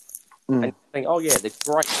now, and you think, oh yeah, they're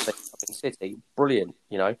great. City, brilliant,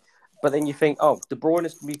 But then you think, oh, De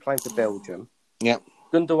Bruyne's going to be playing for Belgium. Yeah,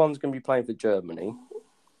 Gundogan's going to be playing for Germany.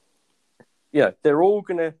 They're all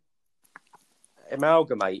going to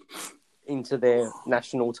amalgamate into their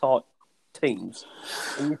national teams,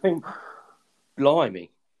 and you think, blimey!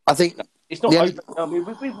 I think it's not. Open. I mean,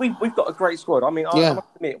 we've got a great squad. I mean, I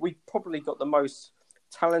must admit, we've probably got the most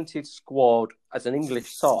talented squad as an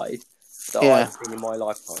English side that I've seen in my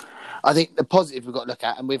lifetime. I think the positive we've got to look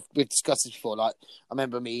at, and we've discussed this before. Like, I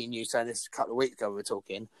remember me and you saying this a couple of weeks ago. We were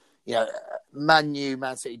talking.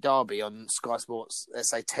 Man City derby on Sky Sports, let's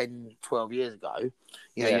say 10, 12 years ago,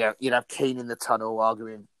 you'd have Keane in the tunnel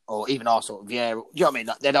arguing, or even Arsenal, do you know what I mean?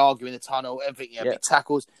 Like, they'd argue in the tunnel, everything, big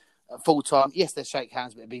tackles. full time. Yes, they shake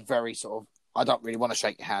hands, but it'd be very sort of, I don't really want to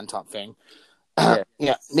shake your hand type thing. Yeah.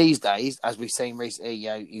 Yeah, these days, as we've seen recently,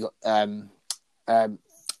 you got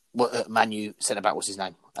what Manu said about what's his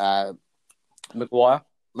name,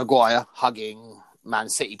 Maguire hugging Man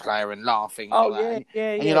City player and laughing. And Oh all that.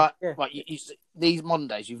 And you're like, right, these modern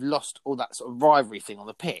days, you've lost all that sort of rivalry thing on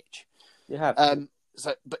the pitch. You have.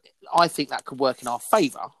 But I think that could work in our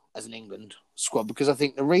favour as an England squad, because I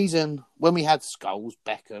think the reason when we had Scholes,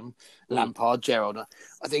 Beckham, Lampard, Gerrard,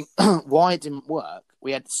 I think why it didn't work,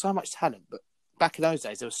 we had so much talent, but back in those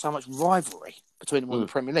days there was so much rivalry between them in the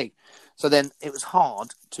Premier League. So then it was hard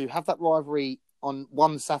to have that rivalry on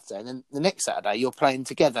one Saturday, and then the next Saturday you're playing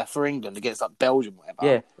together for England against like Belgium, whatever.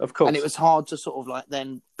 Yeah, of course. And it was hard to sort of like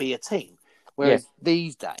then be a team. Whereas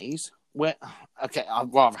these days,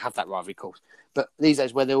 I'd rather have that rivalry, of course, but these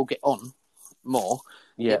days where they all get on more,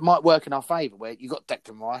 it might work in our favour. Where you got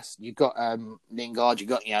Declan Rice, you got Lingard, you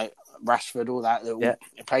got Rashford, all that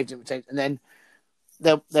play different teams, and then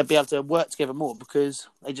they'll be able to work together more because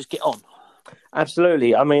they just get on.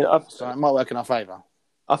 Absolutely. I mean, so it might work in our favour.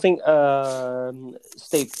 I think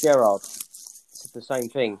Steve Gerrard said the same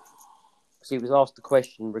thing. He was asked the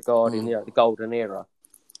question regarding the golden era,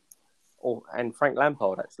 and Frank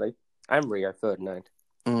Lampard actually, and Rio Ferdinand,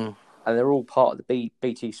 and they're all part of the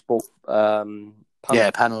BT Sport panel.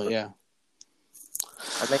 Yeah,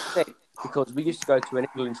 and they said because we used to go to an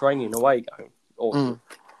England training away game or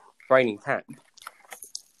training camp,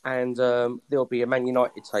 and there'll be a Man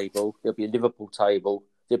United table, there'll be a Liverpool table,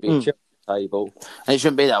 there'll be a Chelsea table, and it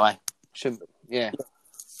shouldn't be that way. Should be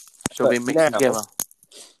mixed together.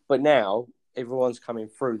 But now everyone's coming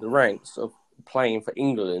through the ranks of playing for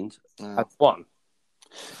England as one.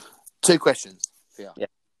 2 questions for you. Yeah.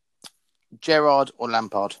 Gerrard or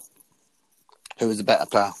Lampard? Who was a better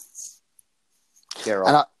player? Gerrard.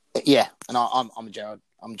 And I'm Gerrard.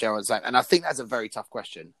 I'm Gerrard saying, and I think that's a very tough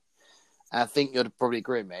question. And I think you'd probably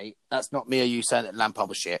agree with me. That's not me or you saying that Lampard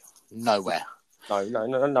was shit. Nowhere.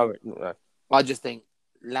 No. I just think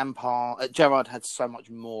Gerrard had so much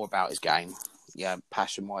more about his game. Yeah,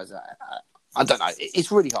 passion-wise. I don't know.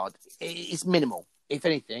 It's really hard. It's minimal. If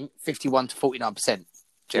anything, 51 to 49%,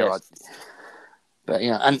 Gerrard. Yes. But,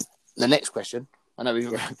 and the next question, I know we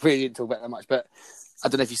really didn't talk about that much, but I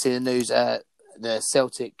don't know if you see the news. The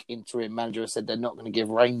Celtic interim manager said they're not going to give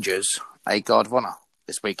Rangers a guard of honour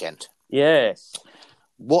this weekend. Yes.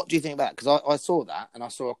 What do you think about it? Because I saw that, and I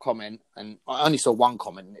saw a comment, and I only saw one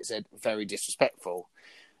comment, and it said, very disrespectful.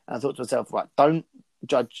 And I thought to myself, right, don't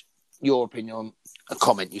judge your opinion on a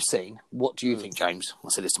comment you've seen. What do you think, James? I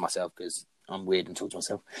said this to myself because I'm weird and talk to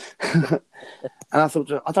myself. And I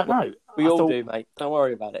thought, I don't know. We all do, mate. Don't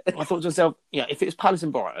worry about it. I thought to myself, if it was Palace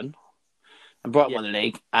and Brighton won the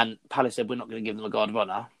league, and Palace said we're not going to give them a guard of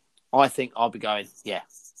honour, I think I'll be going,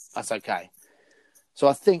 that's okay. So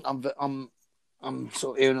I think I'm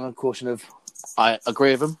sort of erring on the caution of I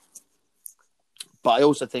agree with them, but I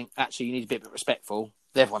also think actually you need to be a bit respectful.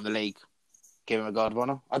 They've won the league. Give him a guard of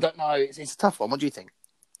honour. I don't know. It's a tough one. What do you think?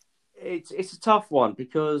 It's a tough one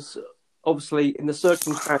because obviously in the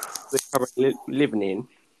circumstances we're currently living in,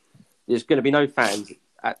 there's going to be no fans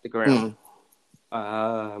at the ground.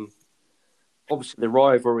 Obviously the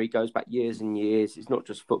rivalry goes back years and years. It's not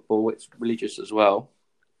just football; it's religious as well.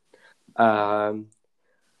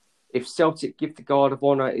 If Celtic give the guard of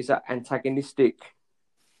honour, is that antagonistic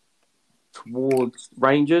towards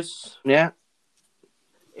Rangers? Yeah.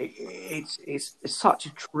 It's such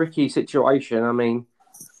a tricky situation. I mean,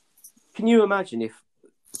 can you imagine if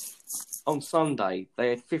on Sunday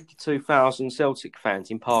they had 52,000 Celtic fans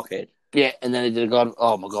in Parkhead? Yeah, and then they did a guard.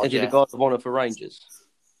 Oh my god! They did a guard of honour for Rangers.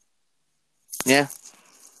 Yeah.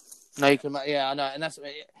 No, you can. Yeah, I know, and that's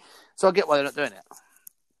so I get why they're not doing it.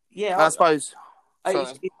 Yeah, I suppose.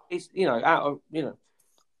 It's out of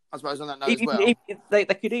I suppose on that note as well.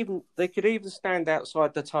 They could even stand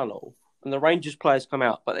outside the tunnel. And the Rangers players come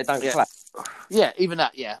out, but they don't clap. Yeah, even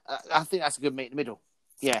that, I think that's a good meet in the middle.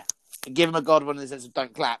 Yeah. Give them a guard of honour in the sense of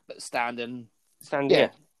don't clap, but stand.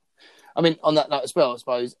 Yeah. I mean, on that note as well, I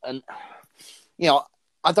suppose. And,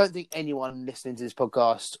 I don't think anyone listening to this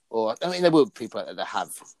podcast, there will be people that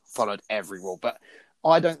have followed every rule, but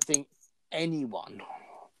I don't think anyone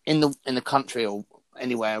in the country or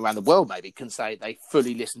anywhere around the world maybe can say they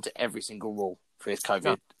fully listen to every single rule for this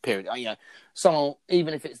COVID period. Someone,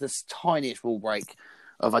 even if it's the tiniest rule break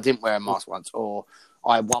of I didn't wear a mask once, or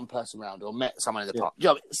I had one person around, or met someone in the park.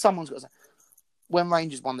 Someone's got to say, when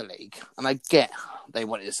Rangers won the league, and they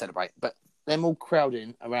wanted to celebrate, but them all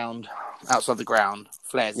crowding around outside the ground,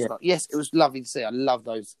 flares. Yeah. Yes, it was lovely to see. I love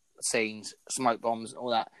those scenes, smoke bombs, all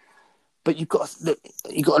that. But you've got to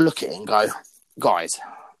look at it and go, guys,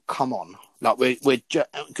 come on. Like we're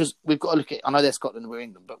because we've got to look at. I know they're Scotland, we're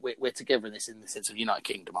England, but we're together in this in the sense of United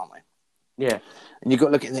Kingdom, aren't we? Yeah. And you've got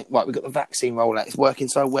to look at it. Right, we've got the vaccine rollout. It's working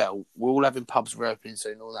so well. We're all having pubs reopening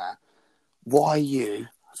soon, and all that. Why are you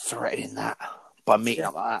threatening that by meeting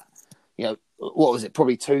up like that? You know, what was it?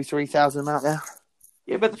 Probably 2,000-3,000 out there.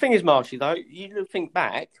 Yeah, but the thing is, Marshy, though, you think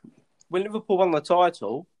back when Liverpool won the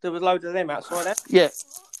title, there was a load of them outside that. Yeah.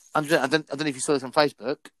 I don't know if you saw this on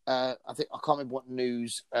Facebook. I can't remember what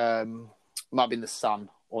news. Might have been the Sun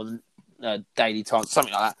or the Daily Times,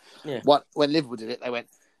 something like that. Yeah. When Liverpool did it, they went,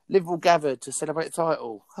 Liverpool gathered to celebrate the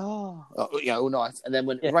title. Oh, all night. And then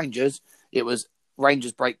when Rangers, it was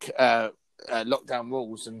Rangers break lockdown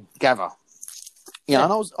rules and gather. And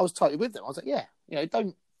I was totally with them. I was like,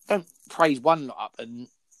 don't praise one lot up and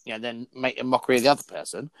then make a mockery of the other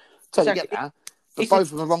person. Totally get that. But both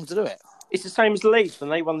of them are wrong to do it. It's the same as Leeds when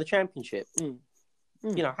they won the championship.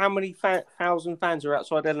 How many thousand fans are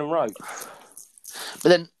outside Ellen Road? But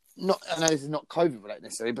then, I know this is not COVID related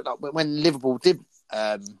necessarily, but like when Liverpool did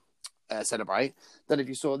celebrate, then if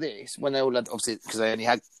you saw this, when they all had, obviously, because they only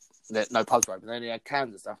had no pubs open, they only had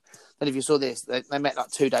cans and stuff. Then if you saw this, they met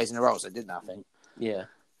like 2 days in a row, so didn't they, I think? Yeah.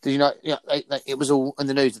 Did you know? It was all in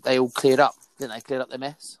the news that they all cleared up, didn't they? Cleared up their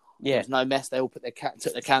mess. Yeah. There was no mess. They all took their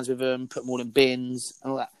cans with them, put them all in bins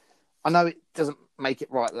and all that. I know it doesn't make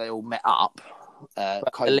it right that they all met up,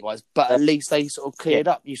 COVID-wise, but at least they sort of cleared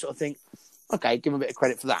up. You sort of think, okay, give them a bit of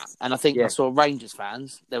credit for that. And I think I saw Rangers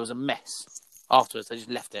fans, there was a mess afterwards. They just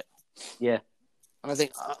left it. Yeah. And I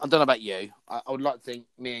think, I don't know about you, I would like to think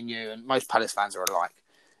me and you and most Palace fans are alike.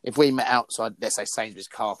 If we met outside, let's say, Sainsbury's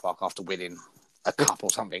car park after winning a cup or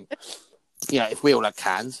something, if we all had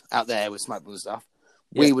cans out there with smoke and stuff,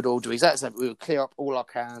 we would all do exactly the same. We would clear up all our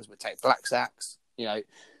cans, we'd take black sacks,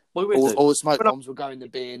 all the smoke bombs would go in the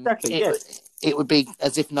bin. Exactly, it would be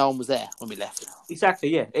as if no one was there when we left. Exactly,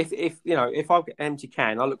 yeah. If I get an empty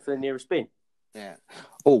can, I look for the nearest bin. Yeah.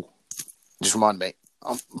 Oh, just remind me.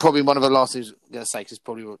 Probably one of the last things I'm going to say, because it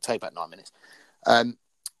probably will take about 9 minutes.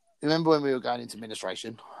 Remember when we were going into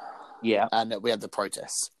administration? Yeah. And we had the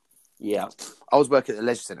protests. Yeah. I was working at the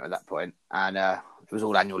Leisure Centre at that point, and it was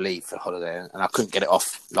all annual leave for holiday, and I couldn't get it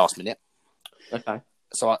off last minute. Okay.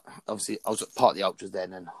 So I was part of the ultras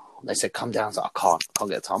then, and they said, come down. I was like, I can't get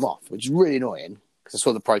the time off, which is really annoying, because I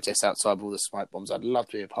saw the protests outside with all the smoke bombs. I'd love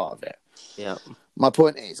to be a part of it. Yeah. My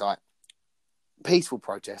point is, peaceful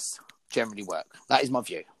protests generally work. That is my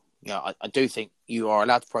view. I do think you are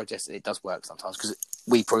allowed to protest, and it does work sometimes, because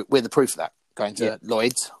we're the proof of that. Going to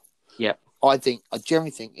Lloyd's. Yeah. I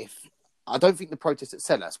generally think I don't think the protest at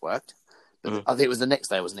Selhurst worked, but I think it was the next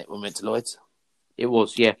day, wasn't it, when we went to Lloyd's? It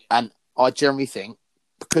was, yeah. And I generally think,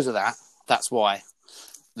 because of that, that's why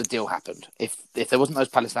the deal happened. If there wasn't those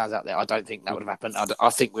Palace fans out there, I don't think that would have happened. I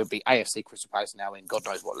think we'd be AFC Crystal Palace now in God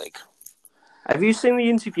knows what league. Have you seen the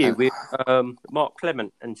interview with Mark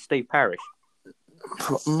Clement and Steve Parish?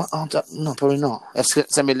 No, probably not.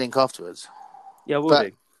 Send me a link afterwards. Yeah, I will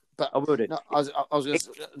do. But I will do. No, I was just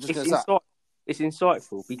going to say. It's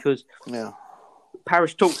insightful because Yeah.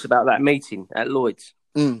 Parish talks about that meeting at Lloyd's.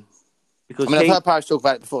 Because I've heard Parish talk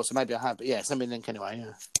about it before, so maybe I have. But send me a link anyway.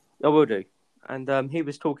 Yeah, I will do. And he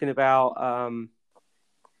was talking about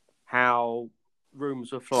how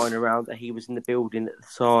rumours were flying around that he was in the building at the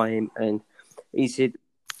time, and he said,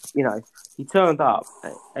 he turned up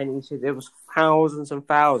and he said there was thousands and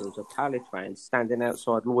thousands of Palace fans standing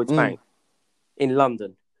outside Lloyd's Bank in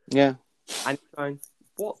London. Yeah, and he's going,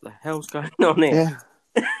 what the hell's going on here?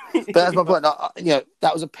 Yeah, but that's my point.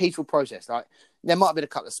 That was a peaceful process. Like, there might have been a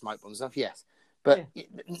couple of smoke bombs and stuff, yes, but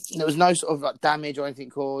there was no sort of damage or anything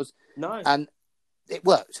caused. No, and it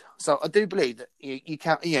worked. So I do believe that you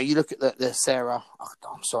can't. You look at the Sarah. Oh,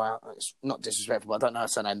 I'm sorry, it's not disrespectful, but I don't know her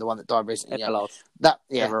surname. The one that died recently. That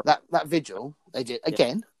vigil they did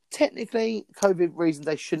again. Technically, COVID reasons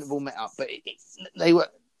they shouldn't have all met up, but they were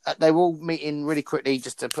all meeting really quickly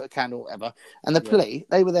just to put a candle, or whatever. And the police,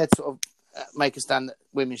 they were there to sort of make a stand that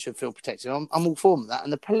women should feel protected. I'm all for that.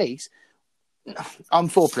 And the police, I'm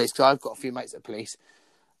for police because I've got a few mates at police.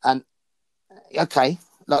 And okay,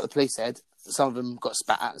 like the police said, some of them got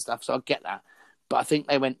spat at and stuff, so I get that. But I think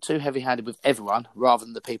they went too heavy-handed with everyone rather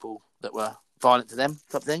than the people that were violent to them,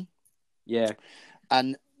 type of thing. Yeah.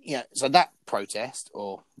 And, so that protest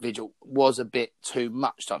or vigil was a bit too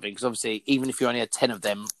much, type of thing, because obviously, even if you only had 10 of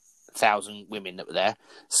them, 1,000 women that were there,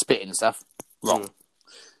 spitting and stuff, wrong.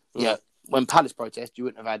 When Palace protest, you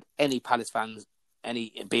wouldn't have had any Palace fans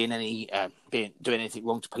doing anything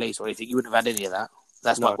wrong to police or anything. You wouldn't have had any of that.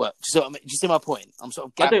 That's No. my work. Do you see my point? I'm sort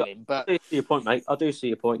of gambling, but I do see your point, mate. I do see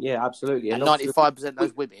your point. Yeah, absolutely. and obviously, 95% of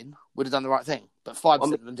those women would have done the right thing, but 5% I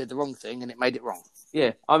mean, of them did the wrong thing, and it made it wrong.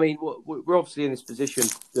 yeah, I mean, we're obviously in this position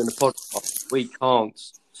doing the podcast. We can't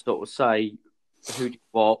sort of say who did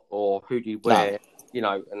what or who did where,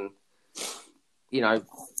 and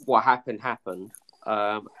what happened,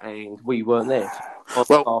 and we weren't there.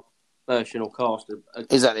 Well, Version or cast.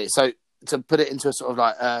 Exactly. So to put it into a sort of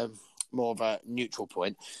like more of a neutral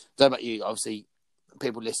point, I don't know about you, obviously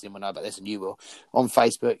people listening will know about this, and you will. On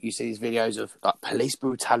Facebook, you see these videos of like police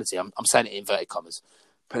brutality. I'm saying it in inverted commas.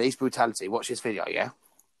 Police brutality. Watch this video, yeah?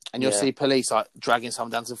 And you'll see police like dragging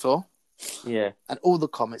someone down to the floor. Yeah. And all the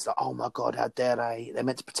comments like, oh my God, how dare they? They're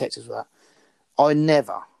meant to protect us with that. I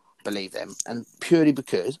never believe them. And purely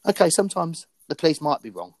because, okay, sometimes the police might be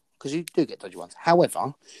wrong, because you do get dodgy ones.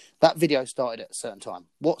 However, that video started at a certain time.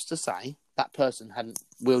 What's to say that person hadn't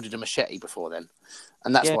wielded a machete before then?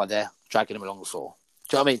 And that's why they're dragging them along the floor.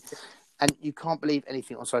 Do you know what I mean? And you can't believe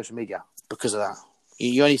anything on social media because of that.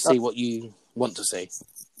 You only see what you want to see.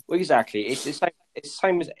 Well, exactly. It's the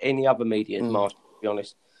same as any other media, Mark, to be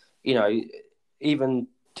honest. Even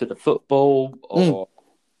to the football or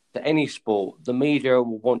to any sport, the media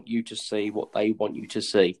will want you to see what they want you to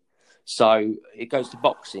see. So it goes to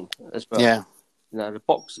boxing as well. Yeah. The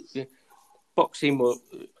boxing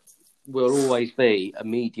will always be a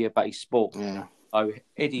media-based sport. Yeah. So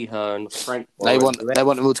Eddie Hearn, Frank, they want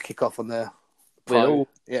them all to kick off on the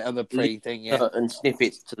on the pre thing, and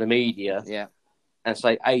snippets to the media, and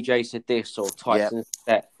say AJ said this or Tyson said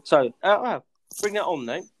that. So bring that on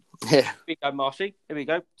then. Yeah. Here we go, Marshy. Here we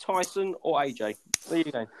go. Tyson or AJ? Where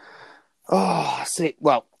you going? Oh, see,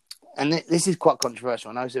 well, and this is quite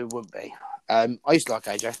controversial. I know it wouldn't be. I used to like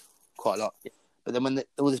AJ quite a lot. Yeah. But then when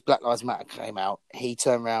all this Black Lives Matter came out, he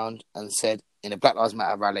turned around and said in a Black Lives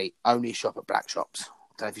Matter rally, only shop at black shops.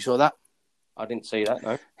 Don't know if you saw that. I didn't see that,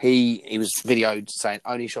 no. He was videoed saying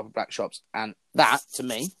only shop at black shops. And that, to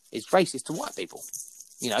me, is racist to white people.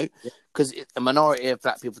 Because a minority of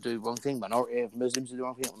black people do the wrong thing, minority of Muslims do the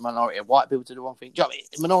wrong thing, minority of white people do the wrong thing. Do you know what I mean?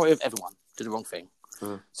 A minority of everyone do the wrong thing.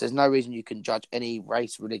 So there's no reason you can judge any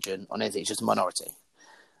race, religion on anything. It's just a minority.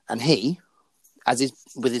 And he,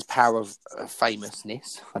 with his power of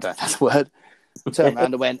famousness, I don't know if that's the word, turned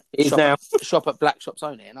around and went, shop at black shops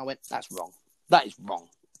only. And I went, that's wrong. That is wrong.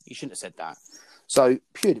 You shouldn't have said that. So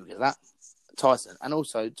purely because of that, Tyson, and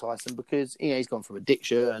also Tyson because he's gone through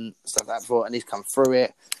addiction and stuff like that before, and he's come through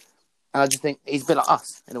it. And I just think he's a bit like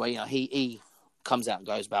us in a way. He comes out and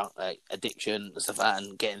goes about addiction and stuff like that,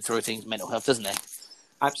 and getting through things, mental health, doesn't he?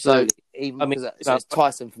 Absolutely. So it's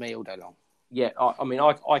Tyson for me all day long. Yeah,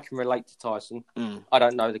 I can relate to Tyson. I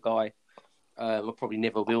don't know the guy. I probably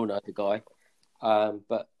never will know the guy,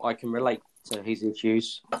 but I can relate to his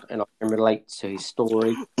issues and I can relate to his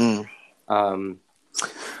story. AJ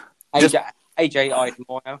I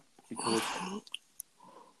admire because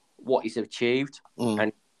what he's achieved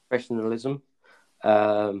and professionalism.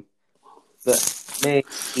 But me,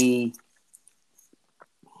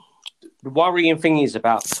 the worrying thing is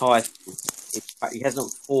about Tyson is that he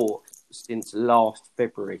hasn't fought since last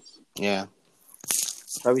February. Yeah.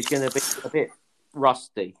 So he's going to be a bit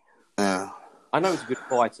rusty. Yeah. I know he's a good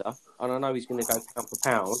fighter, and I know he's going to go pound for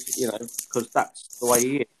pound, because that's the way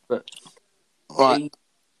he is. But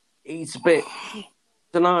he's a bit, I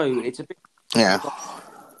don't know, it's a bit... Yeah.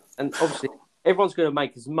 And obviously, everyone's going to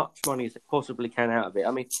make as much money as they possibly can out of it.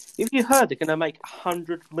 I mean, if you heard they're going to make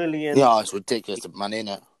 100 million... Yeah, it's ridiculous, the money, isn't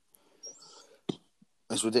it?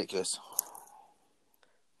 It's ridiculous.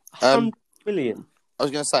 100 million. I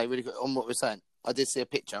was going to say, really quick, on what we're saying, I did see a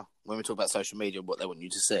picture when we talk about social media, what they want you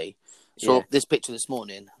to see. So this picture this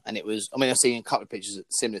morning, and it was, I've seen a couple of pictures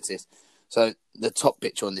similar to this. So the top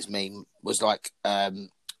picture on this meme was like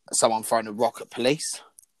someone throwing a rock at police.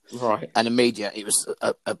 Right. And the media, it was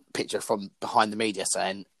a picture from behind the media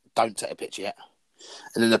saying, don't take a picture yet.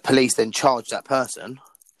 And then the police then charged that person,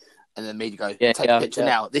 and the media go, take a picture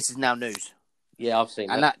now. This is now news. Yeah, I've seen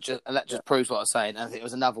that. And that just proves what I was saying. And I think it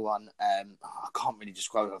was another one, I can't really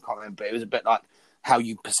describe it, I can't remember, but it was a bit like how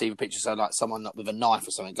you perceive a picture. So like someone with a knife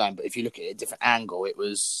or something going, but if you look at it at a different angle, it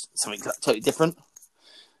was something totally different.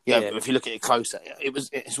 Yeah, but if you look at it closer,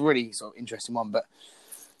 it's really sort of interesting one. But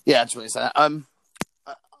yeah, I just want to say that. I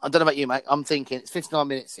don't know about you, mate. I'm thinking it's 59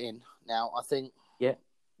 minutes in now. I think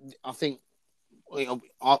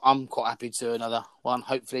I'm quite happy to do another one.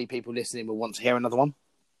 Hopefully, people listening will want to hear another one.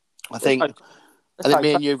 I think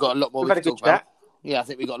me and you have got a lot more to talk about. Yeah, I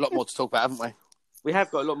think we've got a lot more to talk about, haven't we? We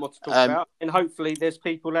have got a lot more to talk about, and hopefully, there's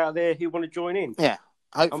people out there who want to join in. Yeah,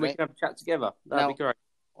 hopefully, and we can have a chat together. That'd be great.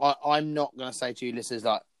 I'm not going to say to you, listeners,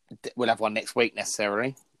 like we'll have one next week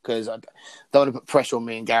necessarily, because I don't want to put pressure on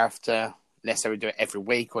me and Gareth to necessarily do it every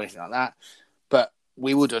week or anything like that. But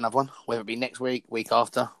we will do another one, whether it be next week, week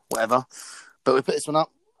after, whatever. But we put this one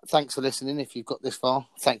up. Thanks for listening. If you've got this far,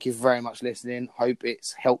 thank you very much for listening. Hope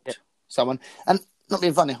it's helped someone. And not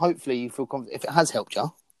being funny, hopefully you feel confident. If it has helped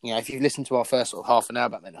you, if you've listened to our first sort of half an hour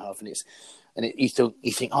about mental health,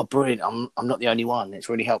 you think, oh, brilliant, I'm not the only one. It's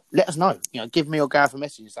really helped. Let us know. Give me or Gareth a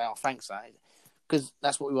message and say, oh, thanks, because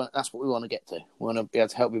that's what we want. That's what we want to get to. We want to be able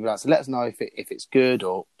to help people out. So let us know if it's good,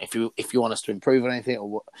 or if you want us to improve on anything, or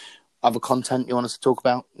what other content you want us to talk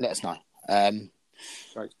about. Let us know.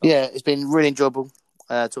 It's been really enjoyable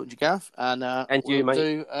talking to you, Gareth, and you, we'll mate.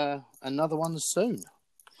 do another one soon.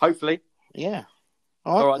 Hopefully. Yeah.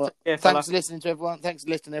 All right. Well, thanks for listening to everyone. Thanks for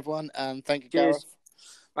listening, everyone. Thank you, Cheers. Gareth.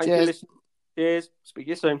 Thank you for listening. Cheers. Speak to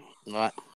you soon. All right.